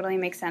 that totally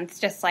makes sense.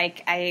 Just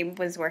like I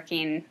was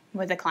working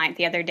with a client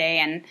the other day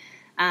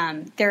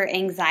and their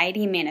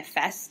anxiety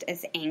manifests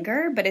as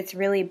anger, but it's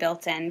really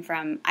built in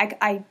from,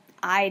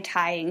 I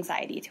tie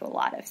anxiety to a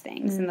lot of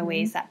things and the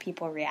ways that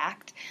people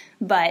react,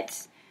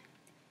 but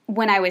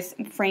when I was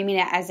framing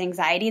it as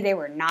anxiety, they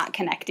were not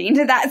connecting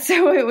to that.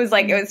 So it was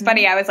it was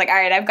funny. I was like, all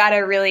right, I've got to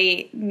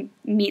really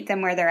meet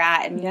them where they're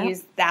at and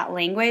use that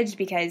language,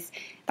 because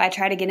if I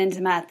try to get into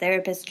my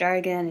therapist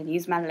jargon and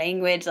use my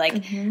language,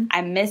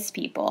 I miss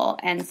people.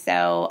 And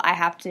so I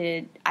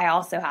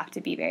also have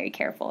to be very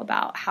careful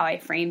about how I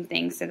frame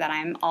things so that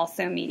I'm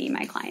also meeting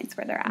my clients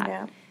where they're at.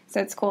 Yeah. So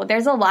it's cool.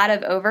 There's a lot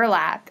of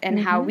overlap in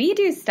how we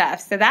do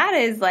stuff. So that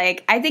is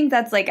I think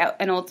that's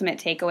an ultimate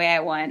takeaway I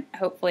want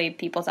hopefully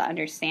people to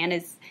understand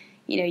is,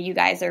 you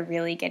guys are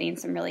really getting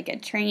some really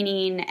good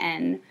training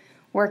and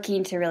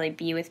working to really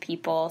be with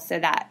people so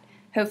that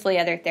hopefully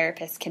other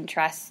therapists can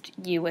trust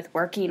you with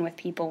working with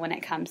people when it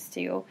comes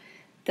to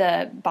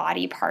the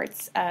body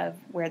parts of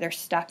where they're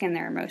stuck in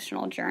their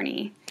emotional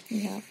journey.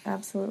 Yeah,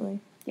 absolutely.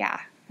 Yeah,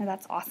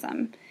 that's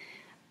awesome.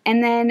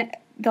 And then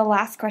the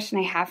last question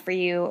I have for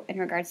you in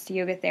regards to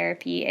yoga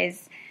therapy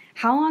is,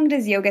 how long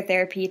does yoga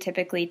therapy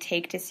typically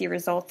take to see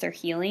results or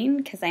healing?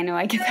 Because I know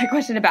I get that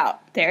question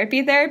about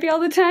therapy all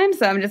the time,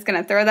 so I'm just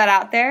going to throw that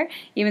out there,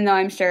 even though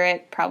I'm sure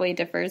it probably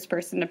differs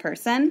person to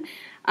person.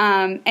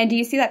 And do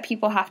you see that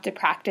people have to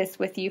practice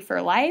with you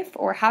for life,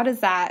 or how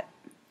does that,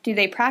 do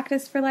they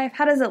practice for life?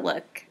 How does it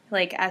look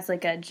like as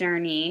like a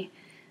journey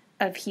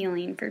of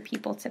healing for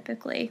people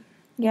typically?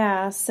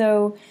 Yeah,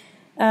 so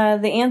the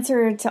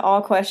answer to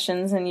all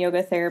questions in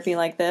yoga therapy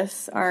like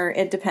this are,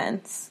 it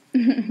depends.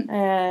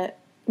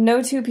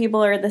 No two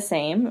people are the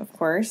same, of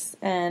course,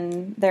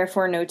 and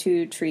therefore no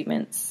two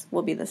treatments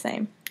will be the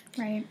same.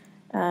 Right.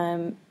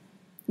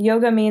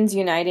 Yoga means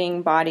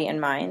uniting body and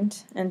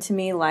mind, and to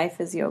me,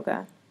 life is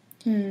yoga.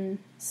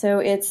 So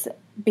it's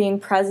being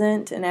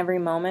present in every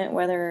moment,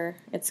 whether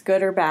it's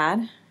good or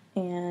bad,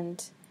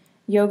 and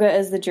yoga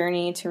is the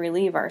journey to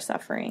relieve our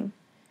suffering.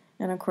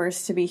 And of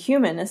course, to be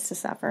human is to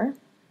suffer.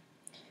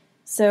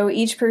 So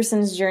each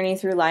person's journey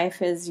through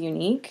life is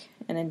unique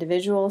and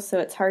individual, so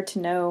it's hard to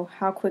know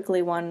how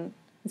quickly one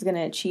is going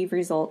to achieve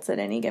results at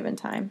any given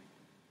time.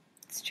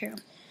 It's true.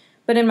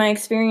 But in my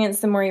experience,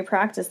 the more you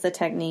practice the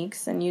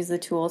techniques and use the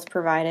tools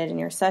provided in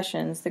your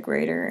sessions, the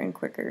greater and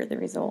quicker the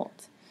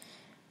result.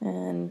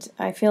 And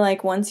I feel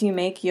like once you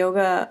make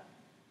yoga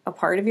a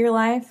part of your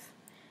life,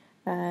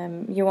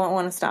 you won't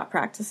want to stop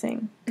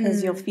practicing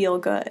because you'll feel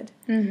good.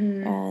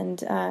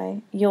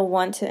 And you'll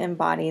want to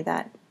embody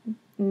that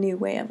new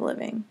way of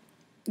living.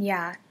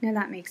 Yeah, no,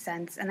 that makes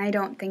sense. And I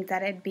don't think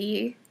that it'd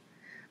be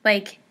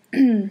like,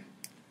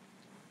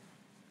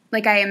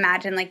 like I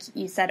imagine, like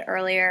you said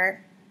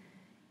earlier,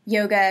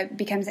 yoga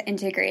becomes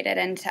integrated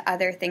into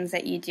other things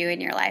that you do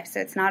in your life. So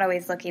it's not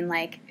always looking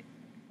like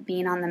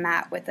being on the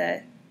mat with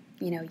a,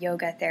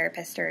 yoga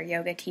therapist or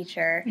yoga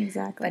teacher.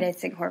 Exactly. But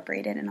it's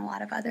incorporated in a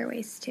lot of other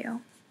ways too.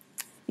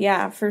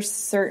 Yeah, for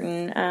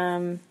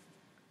certain.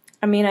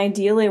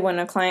 Ideally, when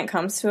a client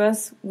comes to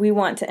us, we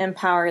want to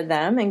empower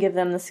them and give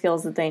them the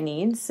skills that they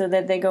need so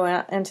that they go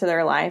out into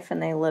their life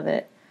and they live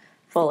it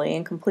fully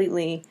and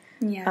completely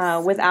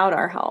without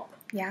our help.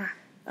 Yeah.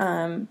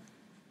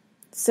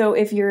 So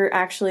if you're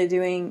actually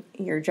doing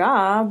your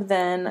job,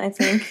 then I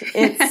think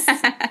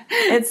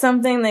it's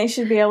something they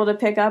should be able to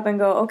pick up and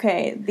go,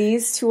 okay,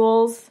 these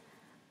tools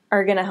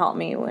are going to help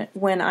me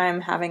when I'm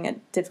having a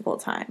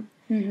difficult time.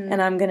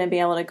 And I'm going to be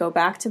able to go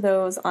back to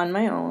those on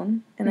my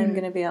own, and I'm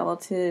going to be able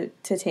to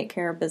take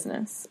care of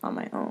business on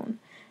my own,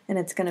 and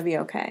it's going to be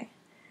okay.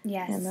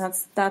 Yes. And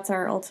that's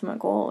our ultimate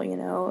goal,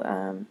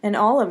 and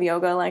all of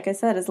yoga, like I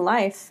said, is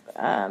life.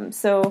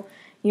 So,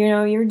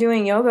 you're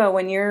doing yoga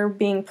when you're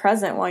being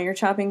present while you're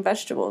chopping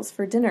vegetables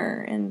for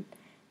dinner, and,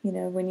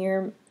 when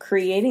you're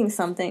creating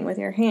something with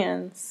your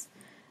hands.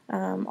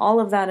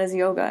 All of that is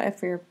yoga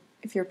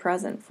if you're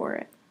present for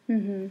it.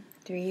 Mm-hmm.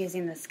 You're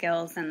using the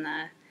skills and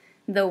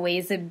the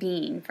ways of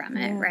being from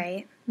it,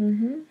 right?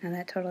 Mm-hmm. No,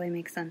 that totally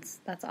makes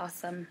sense. That's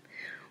awesome.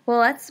 Well,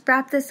 let's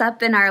wrap this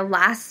up in our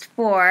last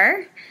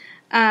 4.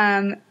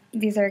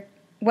 These are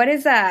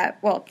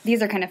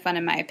kind of fun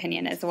in my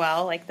opinion as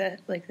well, like the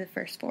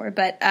first 4.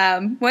 But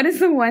what is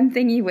the one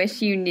thing you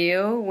wish you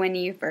knew when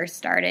you first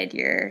started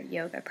your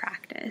yoga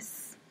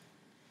practice?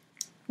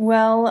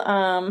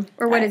 Well,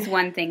 or what is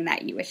one thing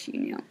that you wish you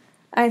knew?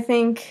 I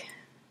think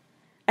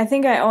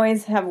I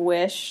always have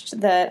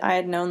wished that I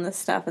had known this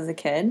stuff as a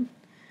kid.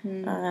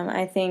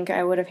 I think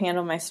I would have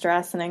handled my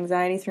stress and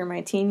anxiety through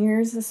my teen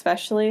years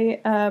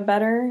especially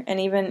better, and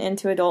even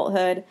into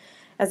adulthood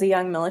as a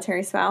young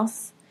military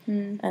spouse.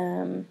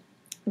 The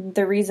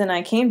reason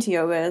I came to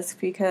yoga is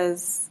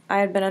because I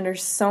had been under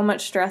so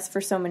much stress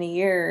for so many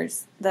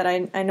years that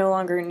I no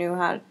longer knew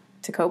how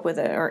to cope with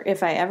it, or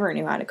if I ever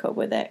knew how to cope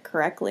with it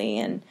correctly.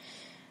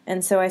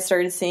 And so I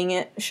started seeing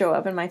it show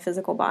up in my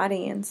physical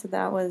body, and so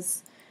that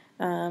was...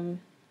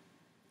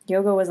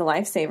 yoga was a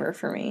lifesaver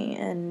for me,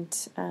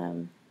 and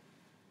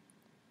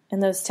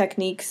those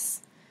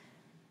techniques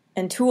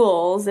and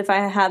tools, if I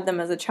had them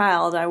as a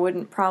child, I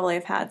wouldn't probably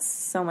have had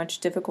so much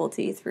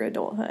difficulty through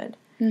adulthood.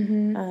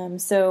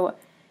 So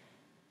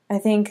I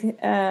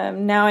think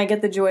now I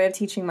get the joy of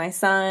teaching my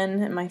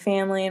son and my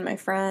family and my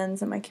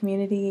friends and my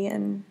community,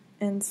 and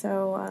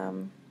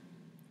so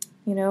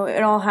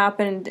it all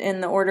happened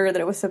in the order that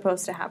it was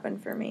supposed to happen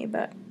for me,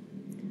 but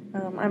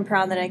I'm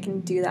proud that I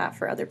can do that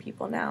for other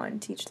people now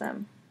and teach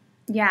them.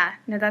 Yeah,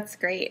 no, that's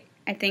great.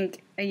 I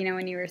think,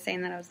 when you were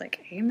saying that, I was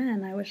like,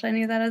 amen, I wish I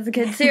knew that as a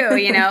kid too,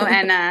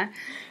 and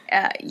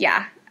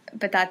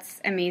but that's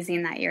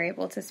amazing that you're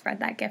able to spread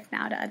that gift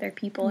now to other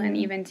people and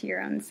even to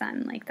your own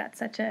son. Like, that's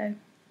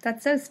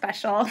so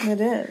special.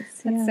 It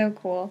is. That's so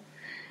cool.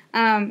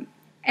 And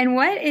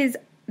what is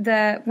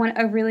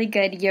a really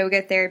good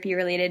yoga therapy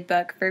related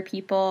book for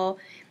people,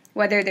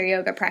 whether they're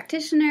yoga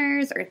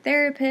practitioners or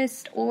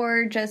therapists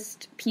or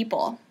just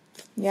people?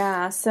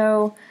 Yeah,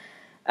 so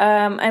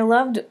I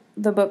loved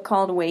the book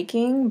called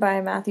Waking by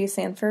Matthew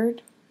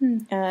Sanford.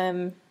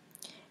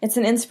 it's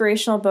an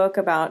inspirational book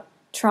about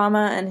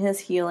trauma and his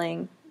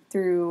healing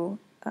through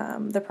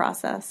the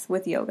process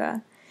with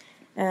yoga.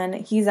 And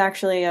he's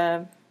actually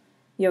a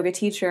yoga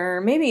teacher,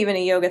 or maybe even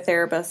a yoga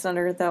therapist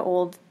under the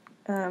old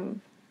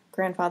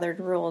grandfathered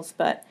rules.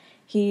 But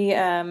he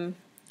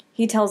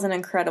tells an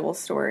incredible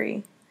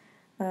story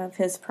of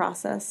his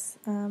process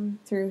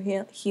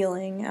through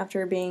healing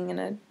after being in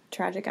a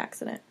tragic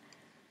accident.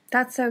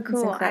 That's so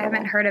cool. I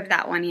haven't heard of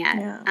that one yet.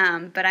 Yeah.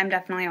 But I'm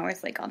definitely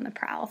always like on the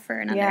prowl for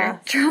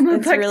another trauma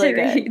book really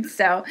to read.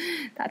 So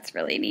that's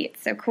really neat.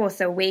 So cool.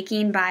 So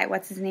Waking by,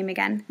 what's his name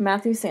again?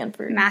 Matthew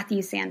Sanford.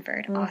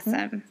 Mm-hmm.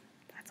 Awesome.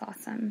 That's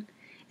awesome.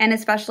 And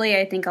especially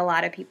I think a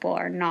lot of people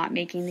are not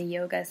making the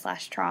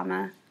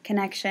yoga/trauma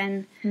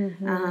connection.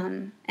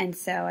 Mm-hmm. And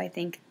so I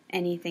think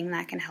anything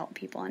that can help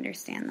people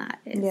understand that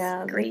is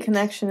great. The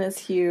connection is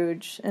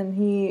huge. And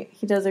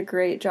he does a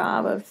great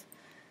job of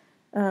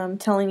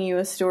telling you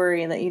a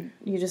story that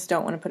you just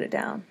don't want to put it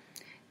down.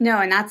 No,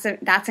 and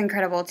that's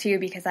incredible too,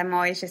 because I'm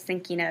always just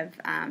thinking of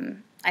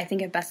I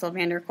think of Bessel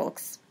van der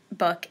Kolk's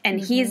book, and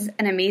he's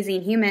an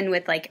amazing human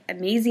with like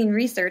amazing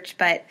research,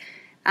 but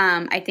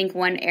I think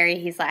one area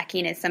he's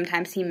lacking is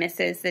sometimes he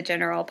misses the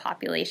general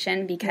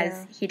population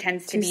because he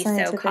tends to be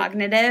so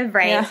cognitive,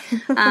 right?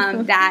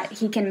 Yeah. That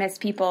he can miss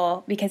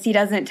people because he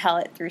doesn't tell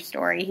it through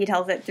story. He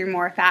tells it through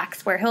more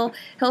facts, where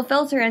he'll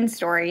filter in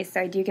stories.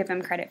 So I do give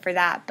him credit for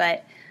that,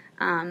 but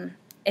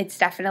it's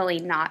definitely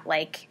not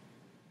like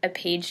a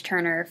page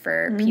turner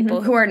for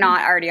people who are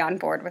not already on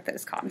board with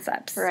those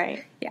concepts.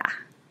 Right. Yeah.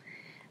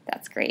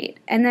 That's great.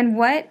 And then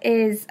what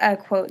is a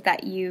quote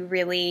that you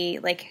really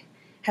like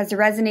has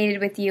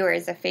resonated with you, or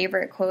is a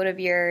favorite quote of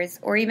yours?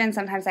 Or even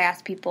sometimes I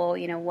ask people,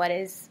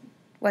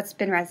 what's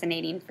been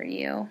resonating for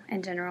you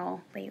in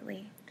general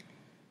lately?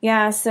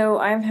 Yeah, so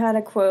I've had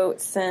a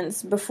quote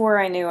since before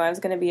I knew I was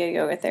going to be a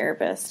yoga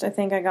therapist. I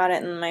think I got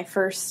it in my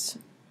first,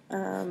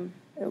 it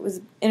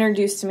was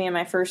introduced to me in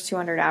my first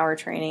 200-hour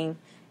training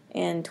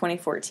in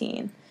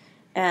 2014.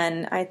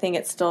 And I think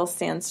it still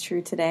stands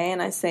true today,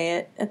 and I say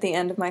it at the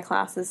end of my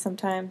classes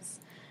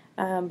sometimes.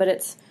 But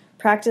it's,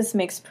 practice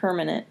makes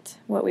permanent.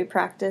 What we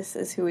practice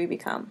is who we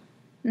become.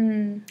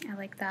 I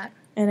like that.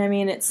 And I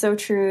mean, it's so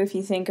true if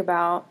you think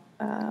about,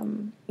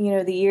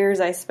 the years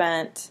I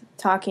spent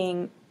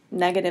talking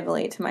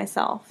negatively to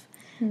myself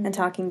and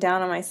talking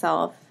down on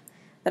myself,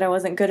 that I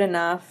wasn't good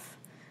enough.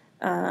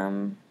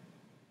 And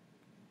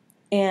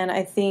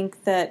I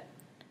think that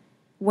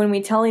when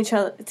we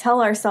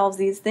tell ourselves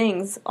these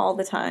things all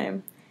the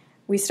time,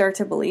 we start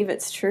to believe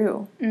it's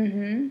true.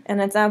 Mm-hmm.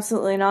 And it's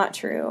absolutely not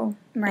true.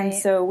 Right. And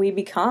so we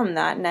become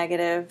that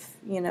negative,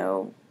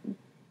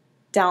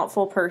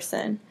 doubtful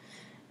person.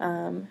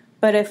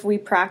 But if we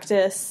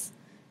practice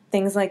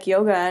things like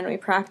yoga and we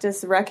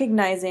practice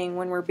recognizing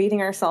when we're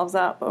beating ourselves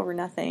up over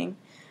nothing,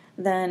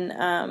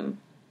 then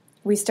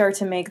we start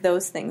to make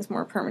those things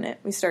more permanent.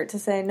 We start to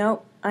say,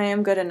 nope, I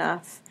am good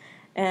enough.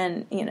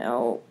 And,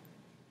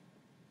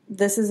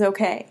 this is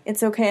okay.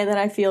 It's okay that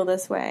I feel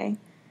this way.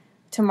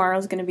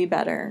 Tomorrow's going to be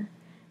better.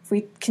 If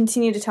we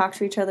continue to talk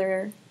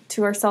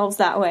to ourselves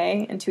that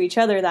way, and to each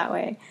other that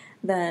way,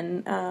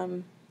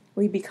 then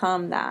we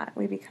become that.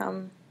 We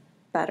become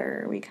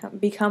better. We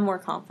become more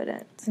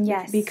confident.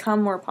 Yes. We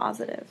become more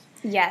positive.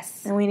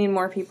 Yes. And we need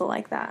more people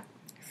like that.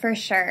 For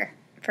sure.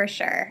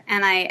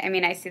 And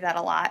I see that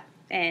a lot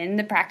in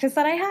the practice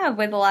that I have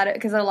with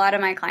because a lot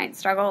of my clients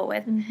struggle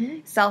with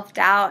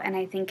self-doubt, and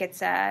I think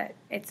it's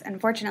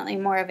unfortunately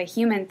more of a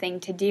human thing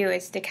to do,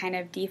 is to kind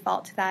of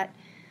default to that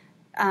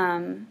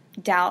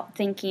doubt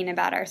thinking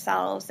about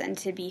ourselves and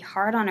to be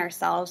hard on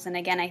ourselves. And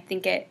again, I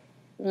think it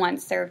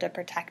once served a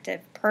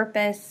protective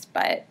purpose,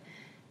 but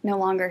no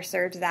longer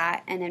serves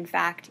that. And in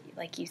fact,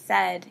 like you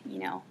said,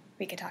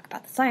 we could talk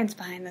about the science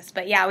behind this,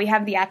 but yeah, we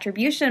have the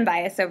attribution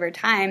bias over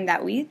time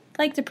that we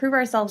like to prove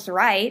ourselves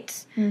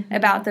right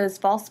about those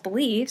false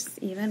beliefs,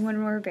 even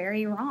when we're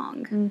very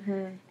wrong.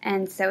 Mm-hmm.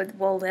 And so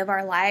we'll live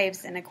our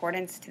lives in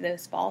accordance to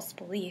those false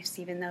beliefs,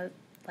 even though,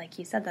 like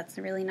you said, that's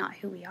really not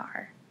who we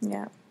are.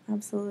 Yeah,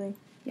 absolutely.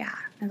 Yeah,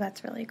 no,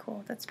 that's really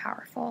cool. That's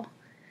powerful.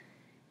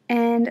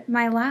 And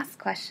my last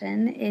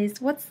question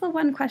is, what's the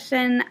one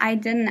question I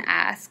didn't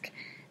ask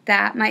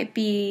that might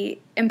be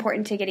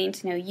important to getting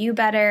to know you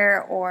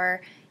better,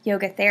 or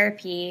yoga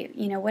therapy?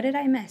 What did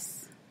I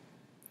miss?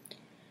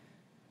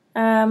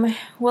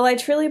 Well, I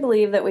truly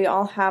believe that we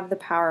all have the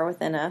power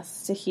within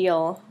us to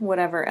heal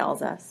whatever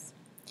ails us.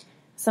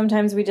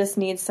 Sometimes we just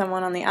need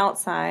someone on the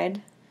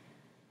outside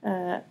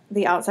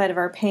of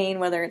our pain,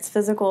 whether it's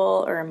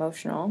physical or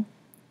emotional,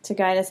 to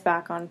guide us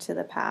back onto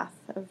the path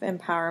of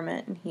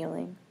empowerment and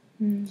healing.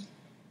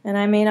 And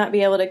I may not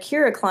be able to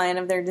cure a client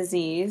of their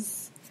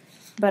disease,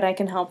 but I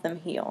can help them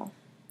heal.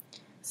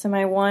 So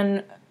my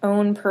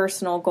own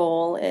personal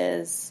goal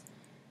is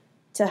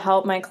to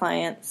help my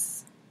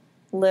clients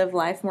live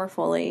life more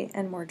fully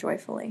and more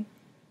joyfully.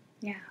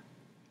 Yeah.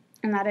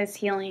 And that is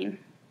healing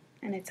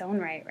in its own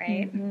right?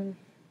 Mm-hmm.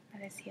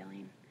 That is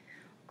healing.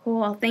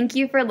 Cool. Thank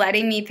you for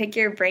letting me pick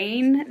your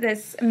brain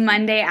this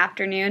Monday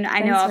afternoon.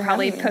 I know I'll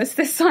probably post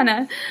this on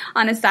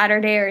a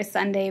Saturday or a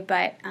Sunday,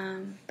 but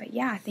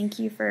yeah, thank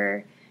you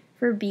for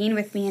being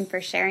with me and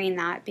for sharing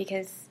that,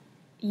 because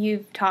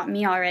you've taught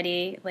me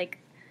already like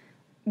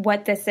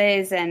what this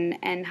is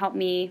and helped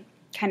me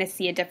kind of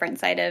see a different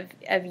side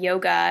of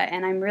yoga.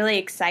 And I'm really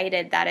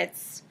excited that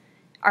it's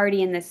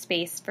already in this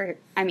space for,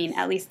 I mean,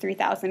 at least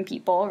 3,000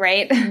 people,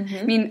 right? Mm-hmm.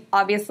 I mean,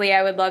 obviously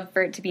I would love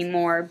for it to be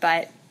more,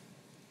 but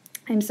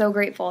I'm so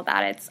grateful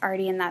that it's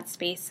already in that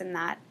space and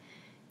that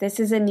this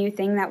is a new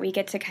thing that we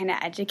get to kind of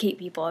educate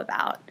people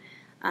about.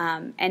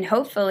 And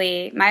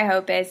hopefully, my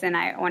hope is, and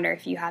I wonder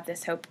if you have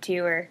this hope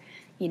too, or,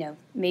 you know,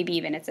 maybe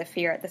even it's a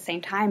fear at the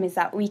same time, is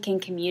that we can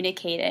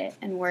communicate it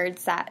in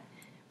words that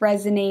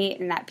resonate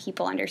and that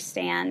people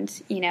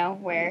understand, you know,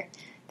 where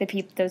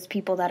those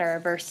people that are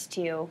averse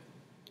to,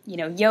 you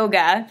know,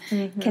 yoga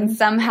can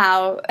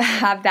somehow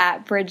have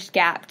that bridge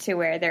gap to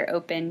where they're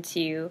open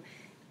to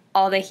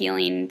all the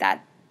healing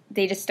that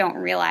they just don't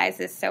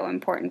realize is so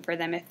important for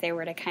them if they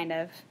were to kind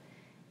of,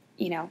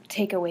 you know,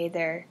 take away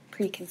their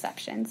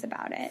preconceptions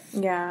about it.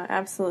 Yeah,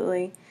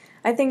 absolutely.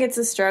 I think it's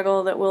a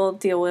struggle that we'll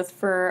deal with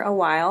for a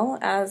while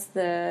as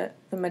the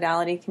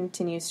modality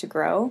continues to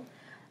grow.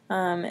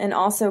 And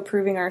also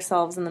proving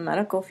ourselves in the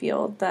medical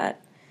field that,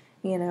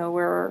 you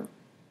know,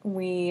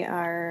 we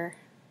are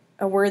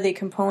a worthy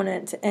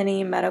component to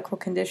any medical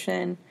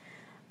condition,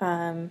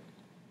 and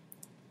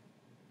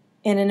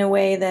in a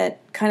way that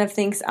kind of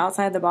thinks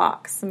outside the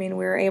box. I mean,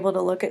 we're able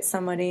to look at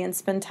somebody and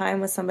spend time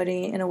with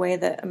somebody in a way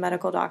that a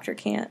medical doctor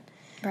can't.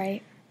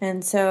 Right.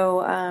 And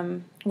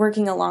so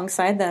working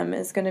alongside them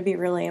is going to be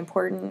really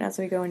important as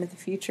we go into the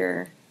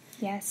future.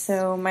 Yes.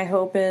 So my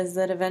hope is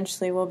that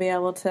eventually we'll be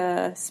able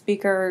to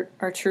speak our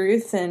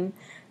truth and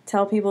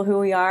tell people who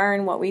we are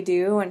and what we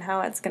do and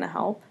how it's going to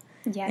help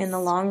in the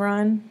long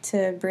run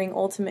to bring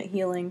ultimate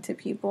healing to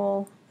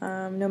people,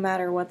 no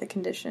matter what the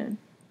condition.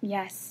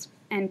 Yes.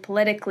 And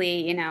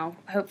politically, you know,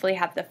 hopefully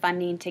have the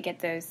funding to get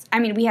those. I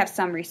mean, we have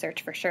some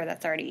research for sure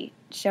that's already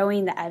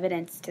showing the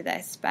evidence to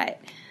this, but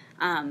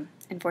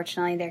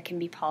unfortunately there can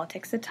be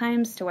politics at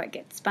times to what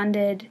gets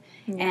funded.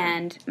 Yeah.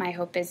 And my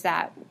hope is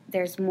that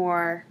there's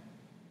more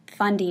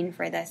funding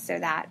for this so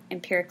that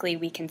empirically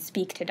we can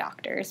speak to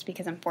doctors,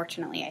 because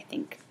unfortunately I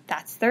think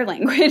that's their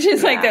language.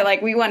 It's like they're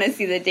like, we want to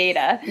see the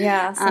data.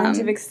 Yeah,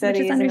 scientific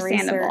studies and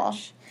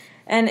research.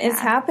 And it's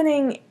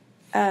happening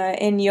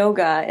in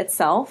yoga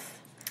itself.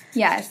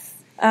 Yes,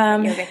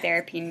 yoga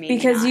therapy maybe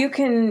because not.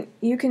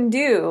 you can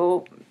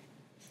do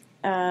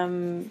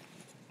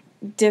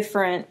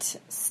different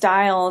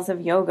styles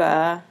of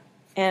yoga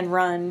and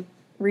run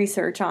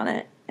research on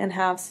it and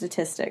have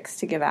statistics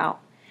to give out.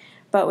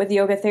 But with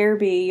yoga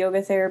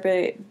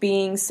therapy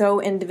being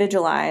so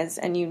individualized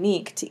and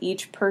unique to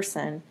each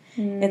person,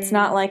 it's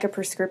not like a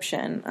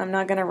prescription. I'm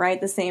not going to write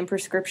the same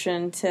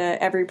prescription to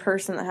every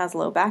person that has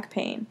low back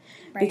pain,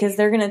 because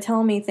they're going to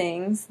tell me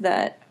things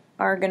that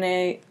are going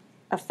to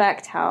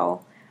affect how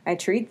I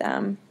treat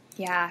them.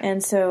 Yeah.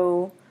 And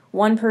so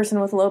one person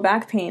with low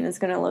back pain is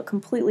going to look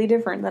completely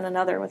different than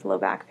another with low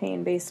back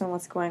pain based on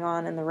what's going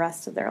on in the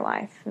rest of their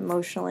life,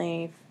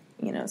 emotionally,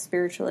 you know,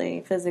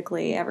 spiritually,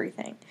 physically,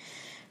 everything.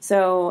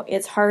 So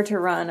it's hard to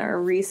run a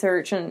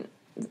research and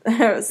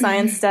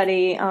science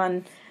study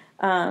on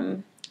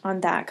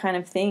that kind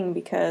of thing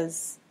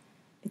because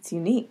it's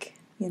unique,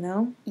 you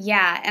know?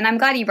 Yeah, and I'm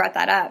glad you brought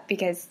that up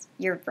because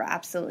you're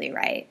absolutely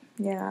right.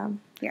 Yeah.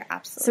 You're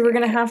absolutely So we're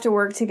going to have to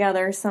work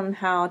together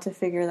somehow to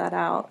figure that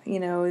out. You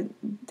know,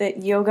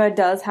 that yoga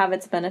does have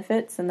its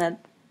benefits and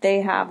that they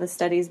have the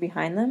studies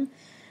behind them.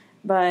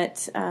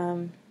 But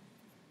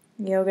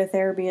yoga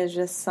therapy is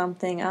just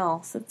something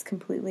else. It's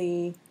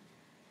completely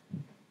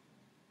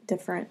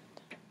different.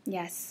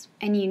 Yes,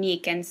 and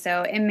unique. And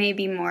so it may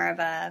be more of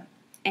a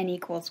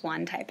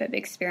N=1 type of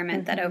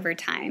experiment that over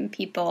time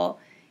people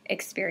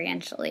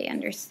experientially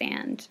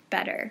understand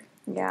better.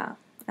 Yeah,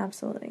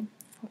 absolutely.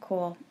 Well,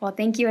 cool. Well,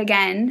 thank you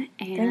again.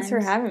 And thanks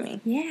for having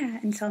me. Yeah,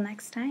 until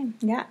next time.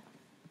 Yeah.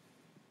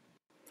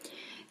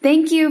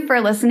 Thank you for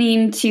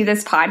listening to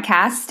this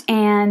podcast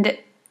and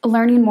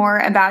learning more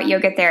about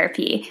yoga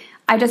therapy.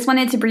 I just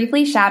wanted to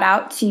briefly shout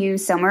out to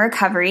Soma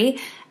Recovery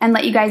and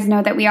let you guys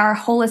know that we are a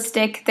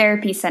holistic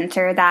therapy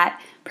center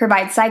that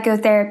provides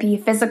psychotherapy,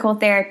 physical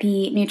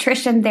therapy,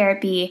 nutrition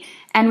therapy,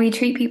 and we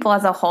treat people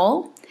as a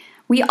whole.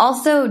 We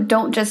also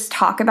don't just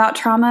talk about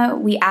trauma,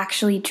 we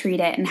actually treat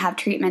it and have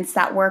treatments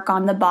that work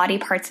on the body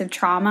parts of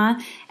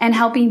trauma and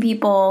helping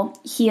people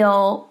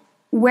heal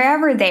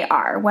wherever they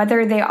are,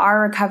 whether they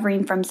are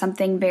recovering from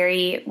something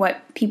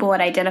what people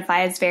would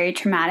identify as very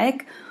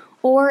traumatic,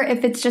 or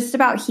if it's just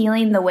about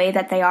healing the way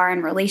that they are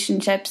in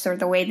relationships or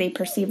the way they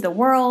perceive the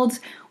world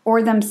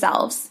or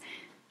themselves.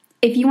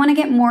 If you want to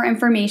get more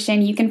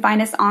information, you can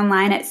find us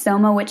online at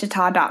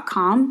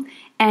somawichita.com.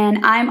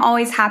 And I'm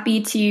always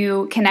happy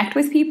to connect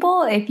with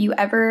people if you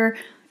ever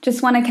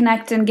just want to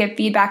connect and give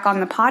feedback on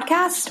the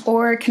podcast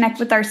or connect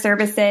with our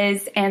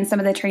services and some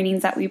of the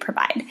trainings that we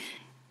provide.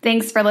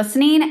 Thanks for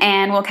listening,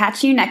 and we'll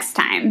catch you next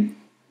time.